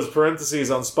 close parentheses,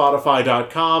 on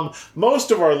Spotify.com.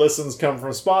 Most of our listens come from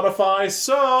Spotify,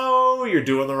 so you're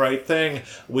doing the right thing.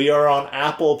 We are on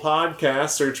Apple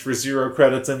Podcasts. Search for Zero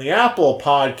Credits in the Apple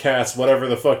Podcasts, whatever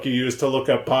the fuck you use to look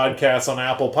up podcasts on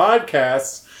Apple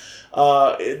Podcasts.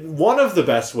 One of the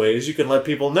best ways you can let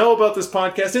people know about this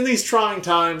podcast in these trying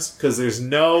times, because there's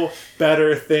no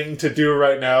better thing to do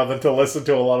right now than to listen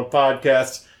to a lot of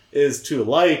podcasts, is to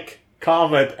like,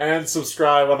 comment, and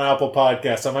subscribe on Apple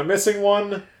Podcasts. Am I missing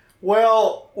one?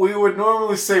 Well, we would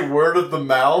normally say word of the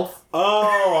mouth.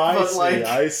 Oh, I But,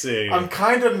 see. I'm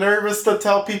kind of nervous to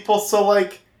tell people, so,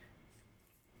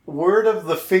 word of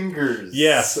the fingers.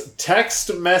 Yes,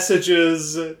 text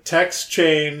messages, text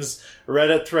chains,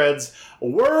 Reddit threads.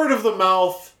 Word of the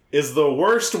mouth is the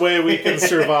worst way we can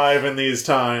survive in these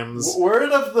times.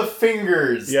 Word of the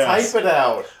fingers. Yes. Type it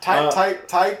out.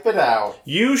 Type it out.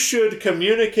 You should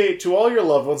communicate to all your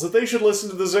loved ones that they should listen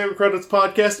to the Zero Credits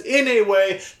podcast in a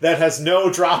way that has no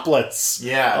droplets.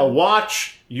 Yeah.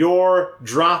 Watch your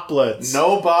droplets.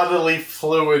 No bodily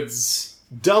fluids.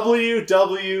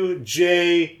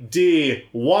 WWJD.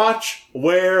 Watch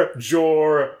where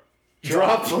your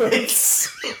droplets.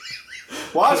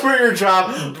 Watch where your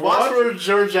droplets. Watch where your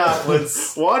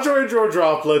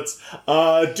droplets.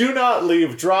 Do not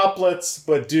leave droplets,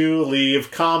 but do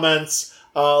leave comments.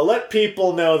 Let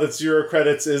people know that Zero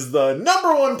Credits is the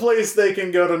number one place they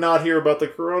can go to not hear about the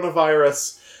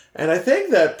coronavirus. And I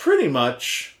think that pretty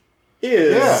much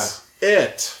is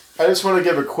it. I just want to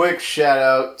give a quick shout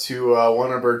out to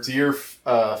one of our dear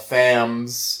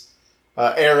fams,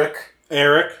 Eric.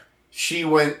 She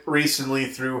went recently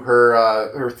through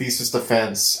her thesis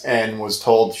defense and was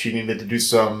told she needed to do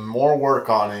some more work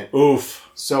on it. Oof.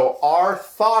 So our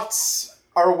thoughts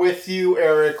are with you,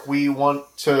 Eric. We want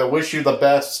to wish you the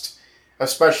best,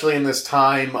 especially in this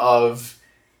time of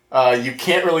you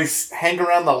can't really hang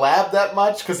around the lab that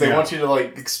much because they want you to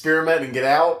experiment and get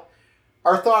out.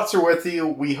 Our thoughts are with you.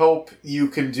 We hope you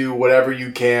can do whatever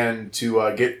you can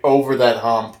to get over that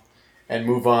hump and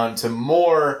move on to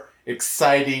more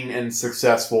exciting and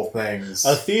successful things.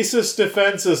 A thesis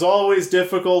defense is always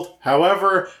difficult.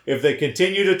 However, if they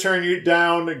continue to turn you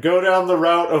down, go down the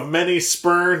route of many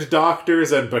spurned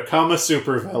doctors and become a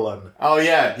supervillain. Oh,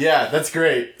 yeah, that's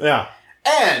great. Yeah.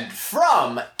 And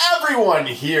from everyone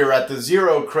here at the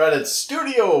Zero Credit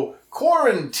Studio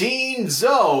Quarantine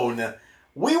Zone,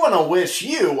 we want to wish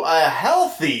you a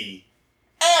healthy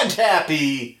and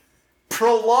happy,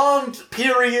 prolonged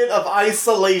period of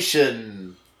isolation.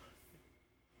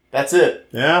 That's it.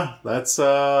 Yeah, that's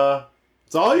all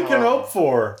you can hope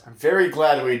for. I'm very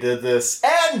glad we did this.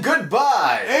 And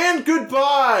goodbye! And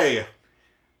goodbye!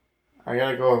 I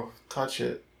gotta go touch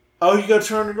it. Oh, you gotta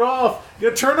turn it off. You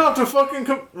gotta turn off the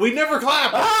fucking... we never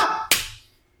clap! Ah!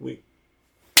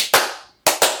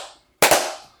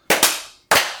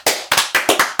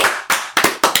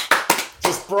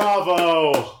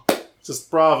 Just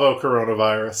bravo,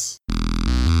 coronavirus.